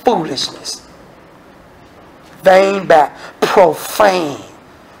more foolishness. Vain babbling, profane,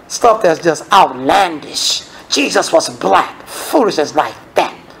 stuff that's just outlandish. Jesus was black, foolishness like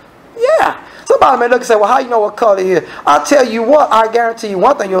that. Yeah. Somebody may look and say, well, how you know what color he is? I'll tell you what, I guarantee you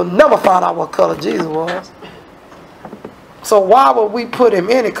one thing, you'll never find out what color Jesus was. So why would we put him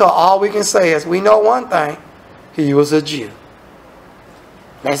in it? Because all we can say is, we know one thing, he was a Jew.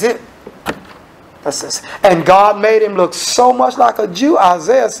 That's it. That's it. And God made him look so much like a Jew,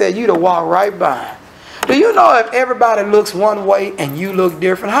 Isaiah said, you'd have walked right by him. Do you know if everybody looks one way and you look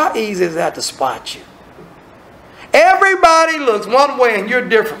different, how easy is that to spot you? Everybody looks one way and you're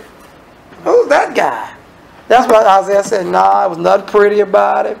different. Who's that guy? That's what Isaiah said. Nah, it was nothing pretty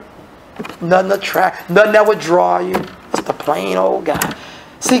about him. Nothing attractive. Nothing that would draw you. Just a plain old guy.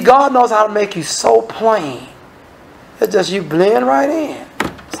 See, God knows how to make you so plain. It's just you blend right in.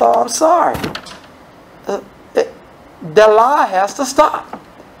 So I'm sorry. The lie has to stop.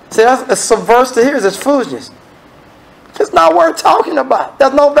 See, that's subverse to hear. It's foolishness. It's not worth talking about.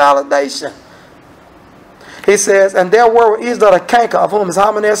 There's no validation. He says, and their word is the canker, of whom is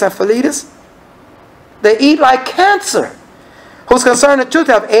Hymenaeus and Philetus. They eat like cancer, whose concerning the truth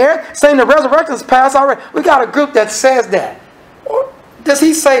have erred, saying the resurrection is past already. We got a group that says that. Does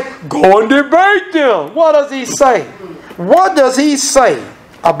he say, go and debate them? What does he say? What does he say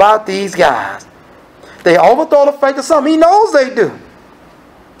about these guys? They overthrow the faith of some. He knows they do.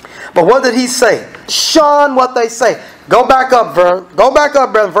 But what did he say? Shun what they say. Go back up,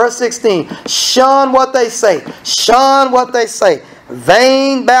 brother. Verse 16. Shun what they say. Shun what they say.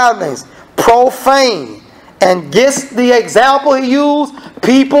 Vain babblings. Profane. And gets the example he used.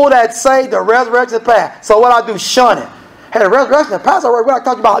 People that say the resurrection is past. So what I do? Shun it. Hey, the resurrection is past already. What I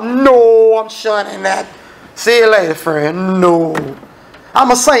talking about? No, I'm shunning that. See you later, friend. No. I'm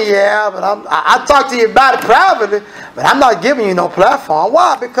going to say, yeah, but I talk to you about it privately, but I'm not giving you no platform.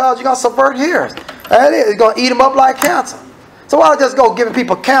 Why? Because you're going to subvert hearers. That is. You're going to eat them up like cancer. So why just go giving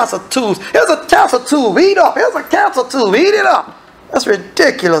people cancer tubes? Here's a cancer tube. Eat up. Here's a cancer tube. Eat it up. That's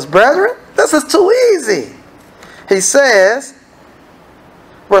ridiculous, brethren. This is too easy. He says,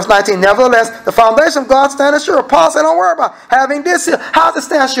 verse 19, nevertheless, the foundation of God standeth sure. Paul said, don't worry about having this here. How does it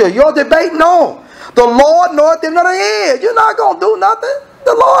stand sure? Your debate? No. The Lord knoweth them that are his. You're not going to do nothing.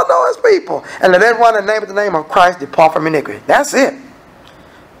 The Lord knows his people. And let everyone in the name of Christ depart from iniquity. That's it.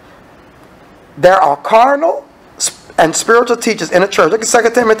 There are carnal and spiritual teachers in the church. Look at 2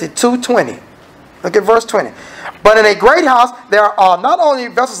 Timothy 2:20. Look at verse 20. But in a great house there are not only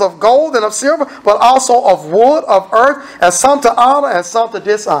vessels of gold and of silver, but also of wood, of earth, and some to honor and some to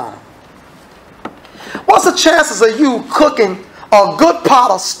dishonor. What's the chances of you cooking a good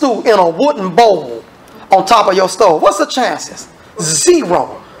pot of stew in a wooden bowl on top of your stove? What's the chances?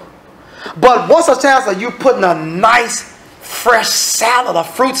 Zero. But what's the chance of you putting a nice fresh salad, a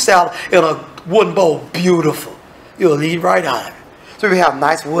fruit salad, in a wooden bowl? Beautiful. You'll eat right out of it. So we have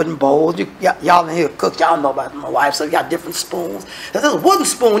nice wooden bowls. Y'all in here cook. Y'all know about my wife, so you got different spoons. There's a wooden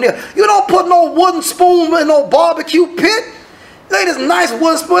spoon here. You don't put no wooden spoon in no barbecue pit. Look at this nice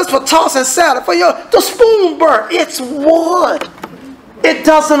wooden spoon. It's for tossing salad. For the spoon burn. It's wood. It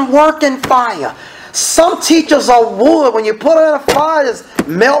doesn't work in fire. Some teachers are wood. When you put it in a fire, it's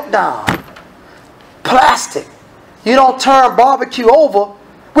melt down. Plastic. You don't turn barbecue over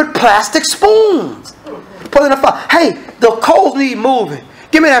with plastic spoons. Put it in a fire. Hey, the coals need moving.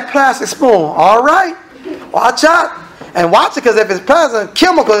 Give me that plastic spoon. All right. Watch out. And watch it, because if it's plastic,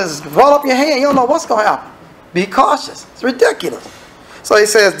 chemicals roll up your hand. You don't know what's going to happen. Be cautious. It's ridiculous. So he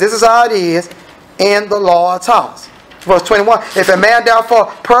says, this is how it is in the Lord's house. Verse 21, if a man therefore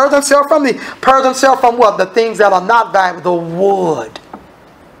purge himself from what? The things that are not valuable, the wood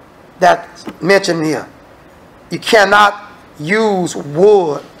that's mentioned here. You cannot use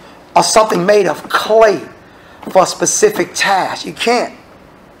wood or something made of clay for a specific task. You can't.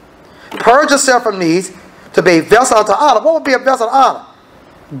 Purge yourself from these to be a vessel unto honor. What would be a vessel of honor?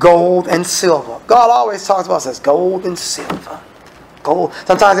 Gold and silver. God always talks about us as gold and silver. Gold.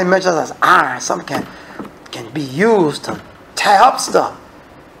 Sometimes he mentions us as iron. Some can be used to tie up stuff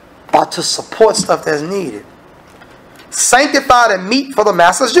or to support stuff that's needed. Sanctified and meet for the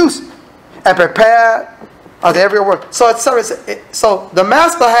master's use, and prepared Of every word. So so the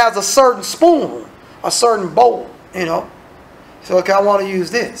master has a certain spoon, a certain bowl, you know. So okay, I want to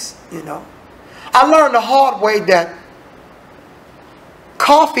use this, you know. I learned the hard way that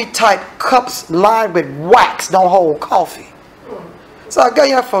coffee type cups lined with wax don't hold coffee. So I got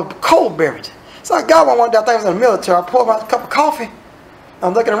you for cold beverage. So I got one day, I think I was in the military. I poured out a cup of coffee.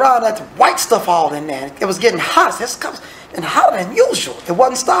 I'm looking around at the white stuff all in there. It was getting hot. This cup's getting hotter than usual. It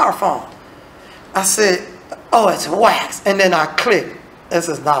wasn't styrofoam. I said, oh, it's wax. And then I clicked. This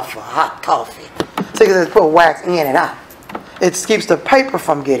is not for hot coffee. So you can just put wax in and out. It keeps the paper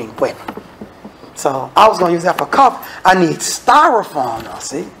from getting wet. So I was going to use that for coffee. I need styrofoam now,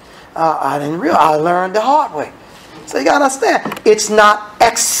 see. I didn't realize. I learned the hard way. So you got to understand, it's not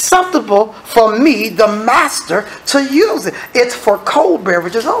acceptable for me, the master, to use it. It's for cold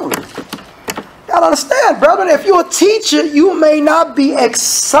beverages only. You got to understand, brother, if you're a teacher, you may not be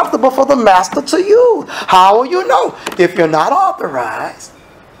acceptable for the master to use. How will you know? If you're not authorized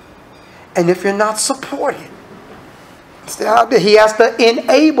and if you're not supported. He has to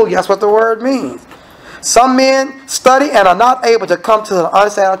enable you. That's what the word means. Some men study and are not able to come to the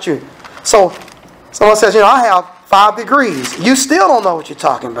understanding of truth. So someone says, you know, I have 5 degrees. You still don't know what you're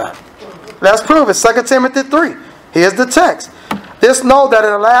talking about. Let's prove it. 2 Timothy 3. Here's the text. This know that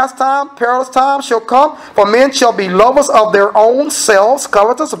in the last time, perilous time shall come, for men shall be lovers of their own selves,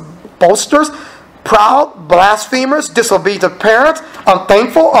 covetous, boasters, proud, blasphemers, disobedient to parents,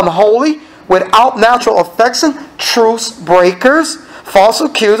 unthankful, unholy, without natural affection, truce breakers, false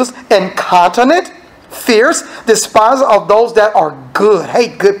accusers, incontinent, fierce, despisers of those that are good.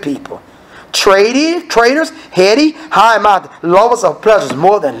 Hate good people. Traitors, heady, high-minded, lovers of pleasures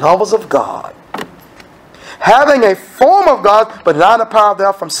more than lovers of God. Having a form of God, but not the power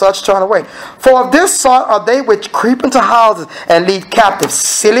thereof, from such turn away. For of this sort are they which creep into houses and lead captive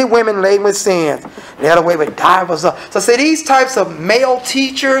silly women laden with sins, led away with divers. So see, these types of male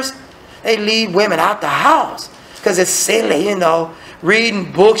teachers, they lead women out the house because it's silly, you know,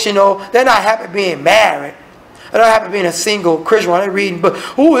 reading books, you know. They're not happy being married. They're not happy being a single Christian while they're reading books.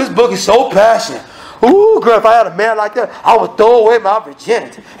 Ooh, this book is so passionate. Ooh, girl, if I had a man like that, I would throw away my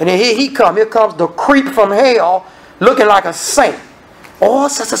virginity. And then here comes the creep from hell looking like a saint. Oh,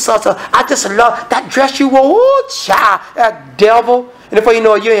 such. I just love that dress you wore. Ooh, child, that devil. And before you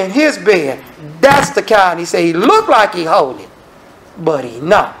know it, you're in his bed. That's the kind. He say he look like he holy, but he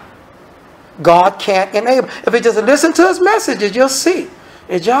not. God can't enable. If you just listen to his messages, you'll see.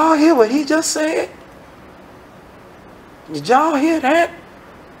 Did y'all hear what he just said? Did y'all hear that?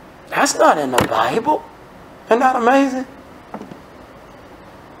 That's not in the Bible. Isn't that amazing?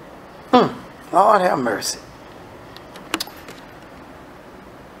 Lord have mercy.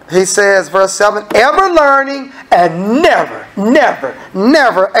 He says, verse 7, ever learning and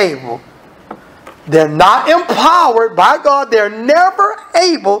never able. They're not empowered by God. They're never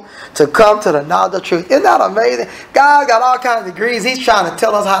able to come to the knowledge of truth. Isn't that amazing? God got all kinds of degrees. He's trying to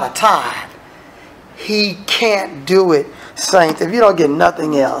tell us how to tithe. He can't do it, saints, if you don't get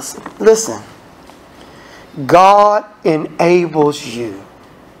nothing else. Listen. God enables you.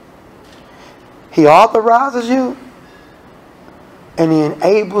 He authorizes you and he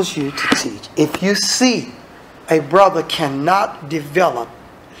enables you to teach. If you see a brother cannot develop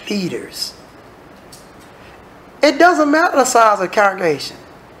leaders, it doesn't matter the size of the congregation.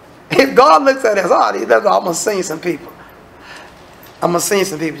 If God looks at us, I'm going to see some people. I'm going to see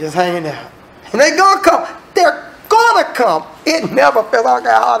some people just hanging out. And they're going to come. They're going to come. It never feels like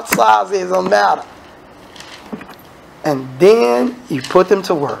how hard the size is. It don't matter. And then you put them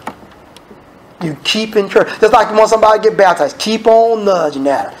to work. You keep in church. Just like you want somebody to get baptized. Keep on nudging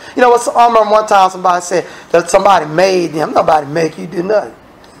at them. You know what? I remember one time somebody said that somebody made them. Nobody make you do nothing.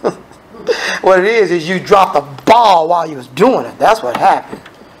 What it is you dropped the ball while you was doing it. That's what happened.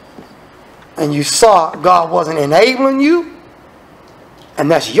 And you saw God wasn't enabling you. And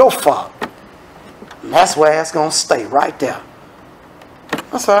that's your fault. And that's where it's going to stay right there.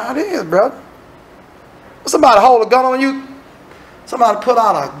 That's how it is, brother. Somebody hold a gun on you. Somebody put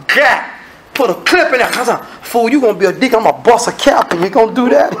out a gap. Put a clip in there. Fool, you're going to be a deacon. I'm going to bust a cap and you're going to do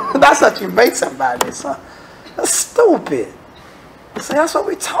that? That's how you make somebody, son. That's stupid. See, that's what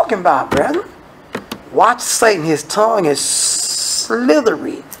we're talking about, brethren. Watch Satan. His tongue is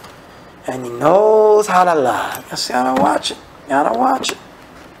slithery. And he knows how to lie. You see how to watch it. You got to watch it.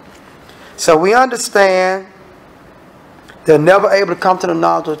 So we understand they're never able to come to the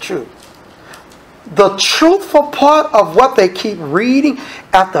knowledge of the truth. The truthful part of what they keep reading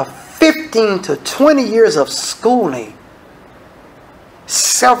after 15 to 20 years of schooling,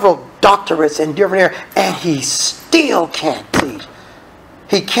 several doctorates in different areas, and he still can't teach.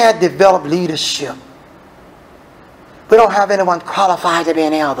 He can't develop leadership. We don't have anyone qualified to be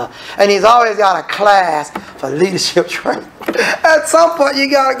an elder. And he's always got a class for leadership training. At some point you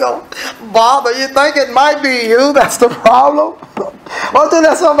got to go, Bother, you think it might be you that's the problem? Or to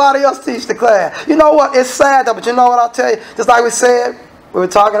let somebody else teach the class. You know what? It's sad though, but you know what I'll tell you? Just like we said, we were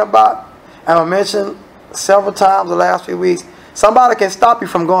talking about, and I mentioned several times the last few weeks, somebody can stop you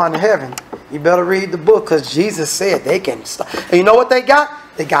from going to heaven. You better read the book, because Jesus said they can stop. And you know what they got?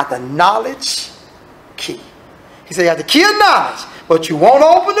 They got the knowledge key. He said you have the key of knowledge, but you won't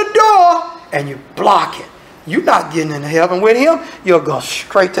open the door and you block it. You're not getting into heaven with him. You'll go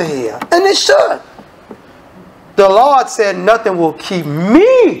straight to hell. And it should. The Lord said nothing will keep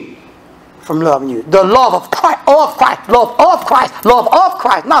me from loving you. The love of Christ, love of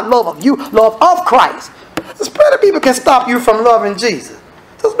Christ, not love of you, love of Christ. There's plenty of people can stop you from loving Jesus.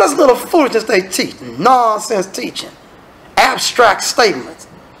 That's little foolishness they teach. Nonsense teaching. Abstract statements.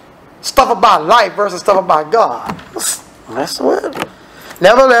 Stuff about life versus stuff about God. That's the word.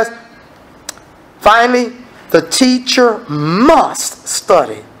 Nevertheless, finally, the teacher must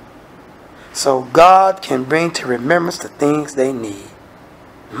study so God can bring to remembrance the things they need.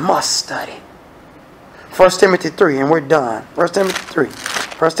 Must study. 1 Timothy 3, and we're done. 1 Timothy 3,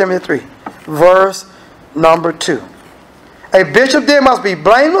 verse number 2. A bishop then must be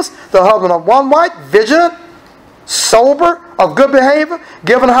blameless, the husband of one wife, vigilant, sober, of good behavior,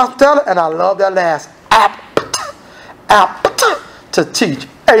 giving hospitality, and I love that last, apt to teach,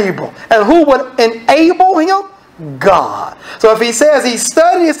 able. And who would enable him? God. So if he says he's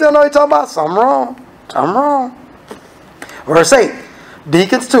studying, you still know he's talking about something wrong. Something wrong. Verse 8.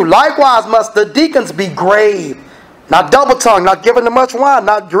 Deacons too. Likewise must the deacons be grave, not double-tongued, not given to much wine,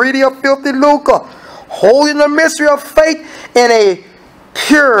 not greedy of filthy lucre, holding the mystery of faith in a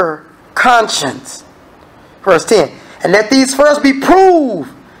pure conscience. Verse 10. And let these first be proved.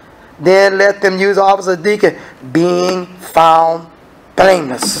 Then let them use the office of deacon, being found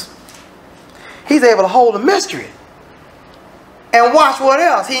blameless. He's able to hold the mystery. And watch what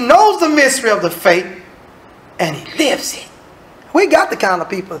else. He knows the mystery of the faith, and he lives it. We got the kind of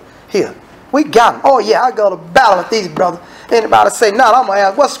people here. We got them. Oh yeah, I go to battle with these brothers. Anybody say, no, I'm going to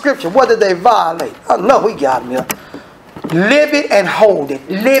ask, what scripture? What did they violate? Oh no, we got them here. Live it and hold it.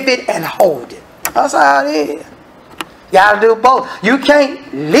 Live it and hold it. That's how it is. You got to do both. You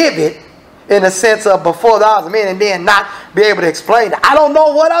can't live it in the sense of before the eyes of men and then not be able to explain it. I don't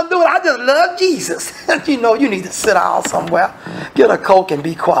know what I'm doing. I just love Jesus. You know, you need to sit down somewhere. Get a Coke and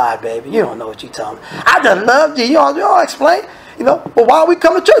be quiet, baby. You don't know what you're talking about. I just love Jesus. You don't explain. You know, well, why we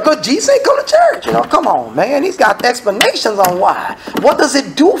come to church? Because Jesus ain't come to church. You know, come on, man. He's got explanations on why. What does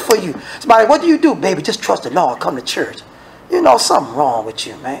it do for you? Somebody, what do you do? Baby, just trust the Lord. Come to church. You know, something wrong with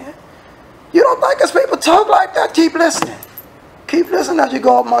you, man. You don't think as people talk like that? Keep listening. Keep listening as you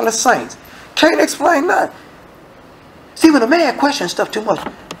go among the saints. Can't explain nothing. See, when a man questions stuff too much,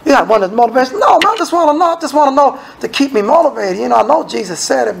 you got one of the motivations. No, I just want to know. I just want to know to keep me motivated. You know, I know Jesus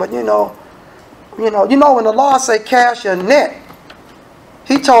said it, but you know when the Lord say cast your net,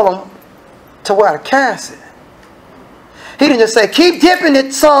 he told them to where to cast it. He didn't just say, keep dipping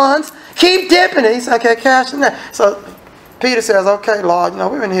it, sons. Keep dipping it. He said, okay, cast your net. So Peter says, okay, Lord,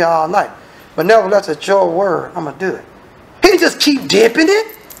 we've been here all night. But nevertheless, it's your word. I'm going to do it. He didn't just keep dipping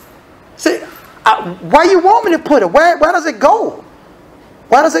it. See, where you want me to put it? Where does it go?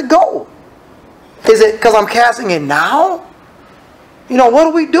 Where does it go? Is it because I'm casting it now? What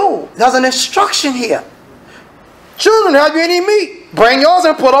do we do? There's an instruction here. Children, have you any meat? Bring yours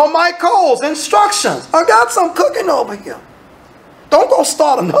and put on my coals. Instructions. I got some cooking over here. Don't go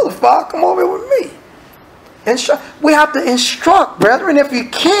start another fire. Come over here with me. We have to instruct, brethren. If you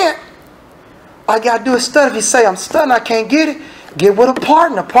can't, all you got to do is study. If you say, I'm studying, I can't get it, get with a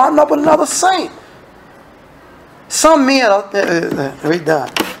partner. Partner up with another saint. Some men are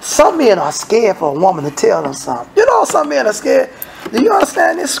scared for a woman to tell them something. Some men are scared. Do you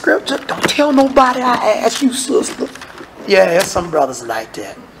understand this scripture? Don't tell nobody I asked you, sister. Yeah, there's some brothers like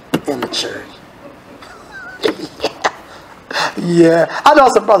that in the church. Yeah. I know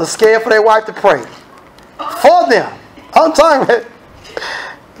some brothers scared for their wife to pray. For them. I'm talking about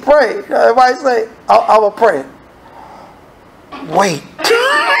pray. Everybody say, I will pray. Wait.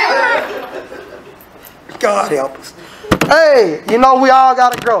 God help us. Hey, we all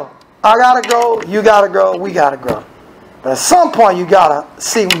got to grow. I got to grow. You got to grow. We got to grow. But at some point, you got to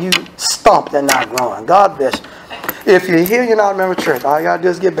see when you stump, they're not growing. God bless you. If you're here, you're not a member of church. All you got to do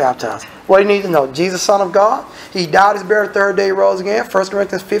is get baptized. What do you need to know? Jesus, Son of God. He died, is buried, third day, rose again. 1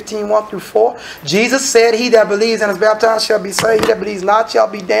 Corinthians 15, 1 through 4. Jesus said, he that believes and is baptized shall be saved. He that believes not shall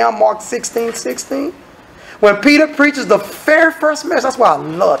be damned. Mark 16, 16. When Peter preaches the very first message, that's why I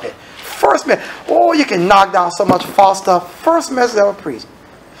love it. first message. Oh, you can knock down so much false stuff. First message ever preached.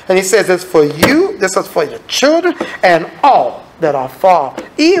 And he says, this for you, this is for your children, and all that are far,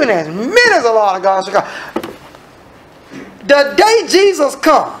 even as many as the Lord of God shall come. The day Jesus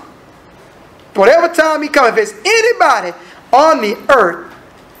comes, whatever time he comes, if it's anybody on the earth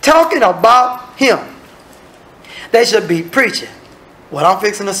talking about him, they should be preaching what I'm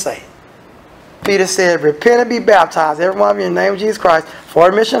fixing to say. Peter said, repent and be baptized, every one of you, in the name of Jesus Christ, for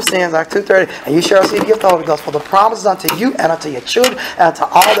remission of sins, Acts 2:30, and you shall receive the gift of the Holy Ghost. For the promises unto you and unto your children and unto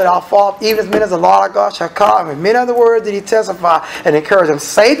all that are far, even as many as the Lord our God shall call. And with many other words did he testify and encourage them.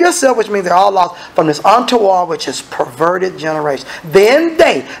 Save yourself, which means they're all lost, from this untoward, which is perverted generation. Then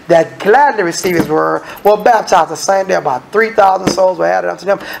they that gladly receive his word were baptized. The same day about 3,000 souls were added unto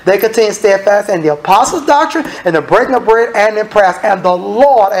them. They continued steadfast in the apostles' doctrine, and the breaking of bread, and in prayers. And the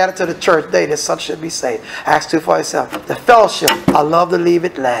Lord added to the church they that such should be saved. Acts 2:47. The fellowship, I love to leave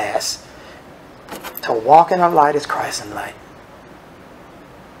it last. To walk in the light is Christ in light.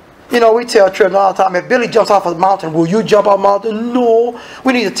 You know, we tell children all the time, if Billy jumps off a mountain, will you jump off a mountain? No.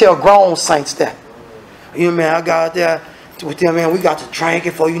 We need to tell grown saints that. You know, man, I got there with them, man, we got to drink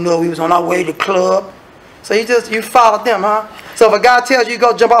it before you know we was on our way to the club. So you follow them, huh? So if a guy tells you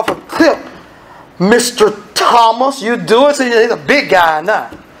go jump off a cliff, Mr. Thomas, you do it. So he's a big guy now.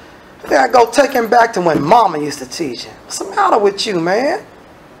 I think I go take him back to when Mama used to teach him. What's the matter with you, man?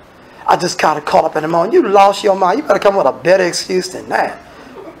 I just kind of caught up in the moment. You lost your mind. You better come with a better excuse than that.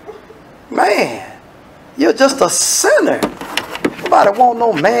 Man, you're just a sinner. Nobody want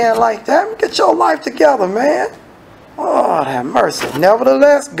no man like that. Get your life together, man. Oh, have mercy.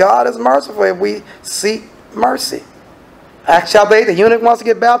 Nevertheless, God is merciful if we seek mercy. Acts chapter 8, the eunuch wants to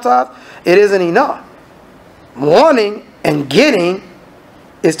get baptized. It isn't enough. Wanting and getting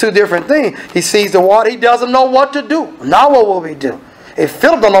is two different things. He sees the water. He doesn't know what to do. Now what will we do? If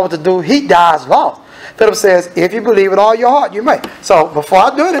Philip don't know what to do, he dies lost. Philip says, if you believe with all your heart, you may. So before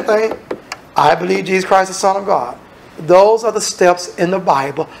I do anything, I believe Jesus Christ is the Son of God. Those are the steps in the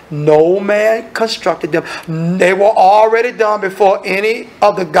Bible. No man constructed them. They were already done before any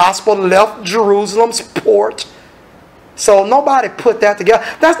of the gospel left Jerusalem's port. So nobody put that together.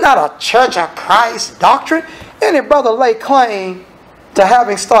 That's not a Church of Christ doctrine. Any brother lay claim to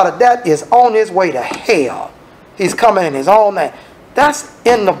having started that is on his way to hell. He's coming in his own name. That's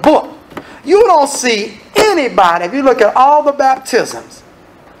in the book. You don't see anybody, if you look at all the baptisms,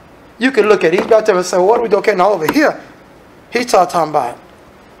 you can look at each baptism and say, well, what do we do? Okay, now over here, he's talking about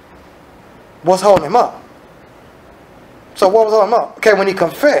what's holding him up. So what was holding him up? Okay, when he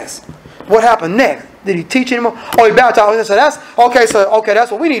confessed, what happened next? Did he teach anymore? Oh, he baptized. So that's okay. So okay,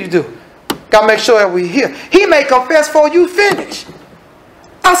 that's what we need to do. Got to make sure that we hear. He may confess before you finish.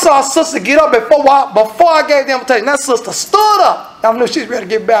 I saw a sister get up before I gave the invitation. That sister stood up. I knew she's ready to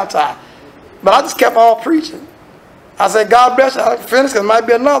get baptized. But I just kept on preaching. I said, God bless you. I finished because there might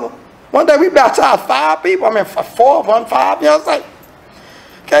be another. One day we baptized 5 people. I mean, 4, 1, 5. You know what I'm saying?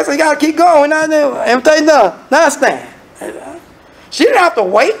 Okay, so you got to keep going. Invitation done. Now stand. She didn't have to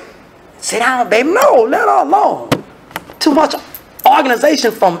wait. Sit down, baby. No, let her alone. Too much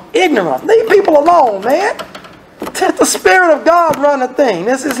organization from ignorance. Leave people alone, man. Let the Spirit of God run the thing.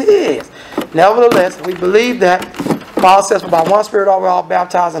 This is His. Nevertheless, we believe that Paul says, by one Spirit are we all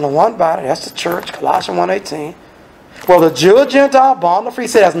baptized into one body. That's the church, Colossians 1:18. Well, the Jew or Gentile, bond or free,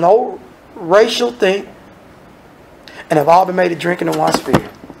 said there's no racial thing. And have all been made to drink into one Spirit.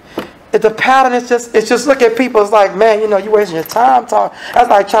 If the pattern is just look at people, it's like, man, you know, you're wasting your time talking. That's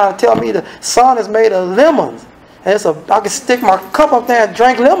like trying to tell me the sun is made of lemons. And I can stick my cup up there and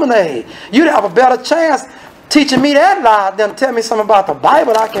drink lemonade. You'd have a better chance teaching me that lie than tell me something about the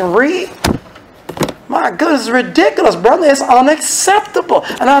Bible I can read. My goodness, it's ridiculous, brother. It's unacceptable.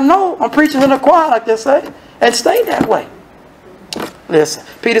 And I know I'm preaching in the choir, like they say, and stay that way. Listen,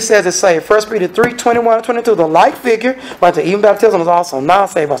 Peter says it's saved. 1 Peter 3:21-22. The like figure, but the even baptism is also now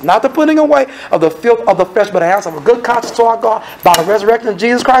saved us. Not the putting away of the filth of the flesh, but a answer of a good conscience to our God by the resurrection of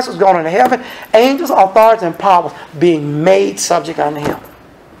Jesus Christ, who's gone into heaven. Angels, authorities, and powers being made subject unto Him.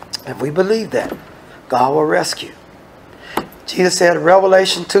 If we believe that, God will rescue. Jesus said in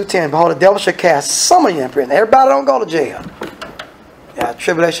Revelation 2:10, behold, the devil shall cast some of you in prison. Everybody don't go to jail. Yeah,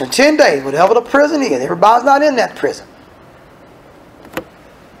 tribulation 10 days, whatever the prison is. Everybody's not in that prison.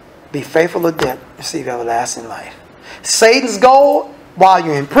 Be faithful to death, receive everlasting life. Satan's goal while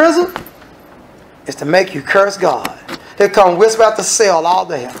you're in prison is to make you curse God. He'll come whisper at the cell all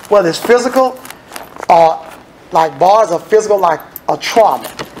day. Whether it's physical or like bars, or physical like a trauma.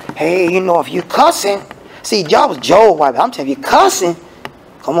 Hey, you know, if you're cussing, see, y'all was Job, I'm telling you, cussing,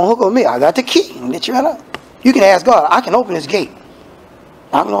 come on, hook with me. I got the key. I'll let you right up. You can ask God, I can open this gate.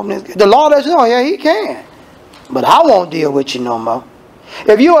 I can open this gate. The Lord lets you know, yeah, he can. But I won't deal with you no more.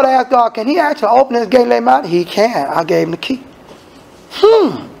 If you would ask God, can he actually open this gate and let him out? He can. I gave him the key.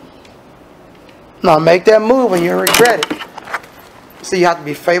 Now make that move and you'll regret it. So you have to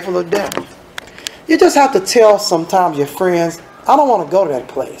be faithful to death. You just have to tell sometimes your friends, I don't want to go to that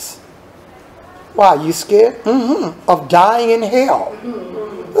place. Why? You scared? Of dying in hell.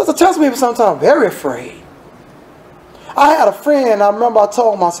 There's a test people sometimes very afraid. I had a friend, I remember I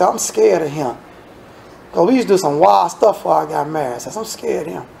told him, I said, I'm scared of him. Because we used to do some wild stuff before I got married. I said, I'm scared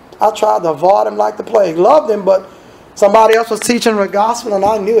of him. I tried to avoid him like the plague. Loved him, but somebody else was teaching the gospel and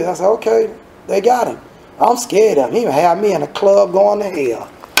I knew it. I said, okay, they got him. I'm scared of him. He even had me in a club going to hell.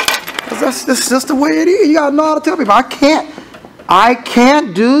 That's just the way it is. You got to know how to tell people, I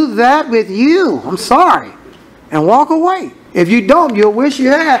can't do that with you. I'm sorry. And walk away. If you don't, you'll wish you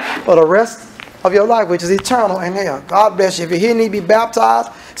had for the rest of your life, which is eternal in hell. God bless you. If you're here and need to be baptized,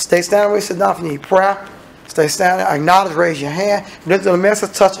 stay standing where you sit down. If you need prayer, stay standing. Acknowledge, raise your hand. Lift the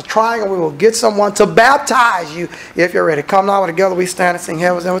message, touch the triangle. We will get someone to baptize you if you're ready. Come now together. We stand and sing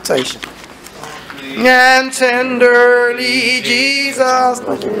Heaven's Invitation. And tenderly Jesus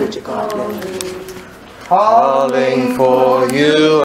calling for you.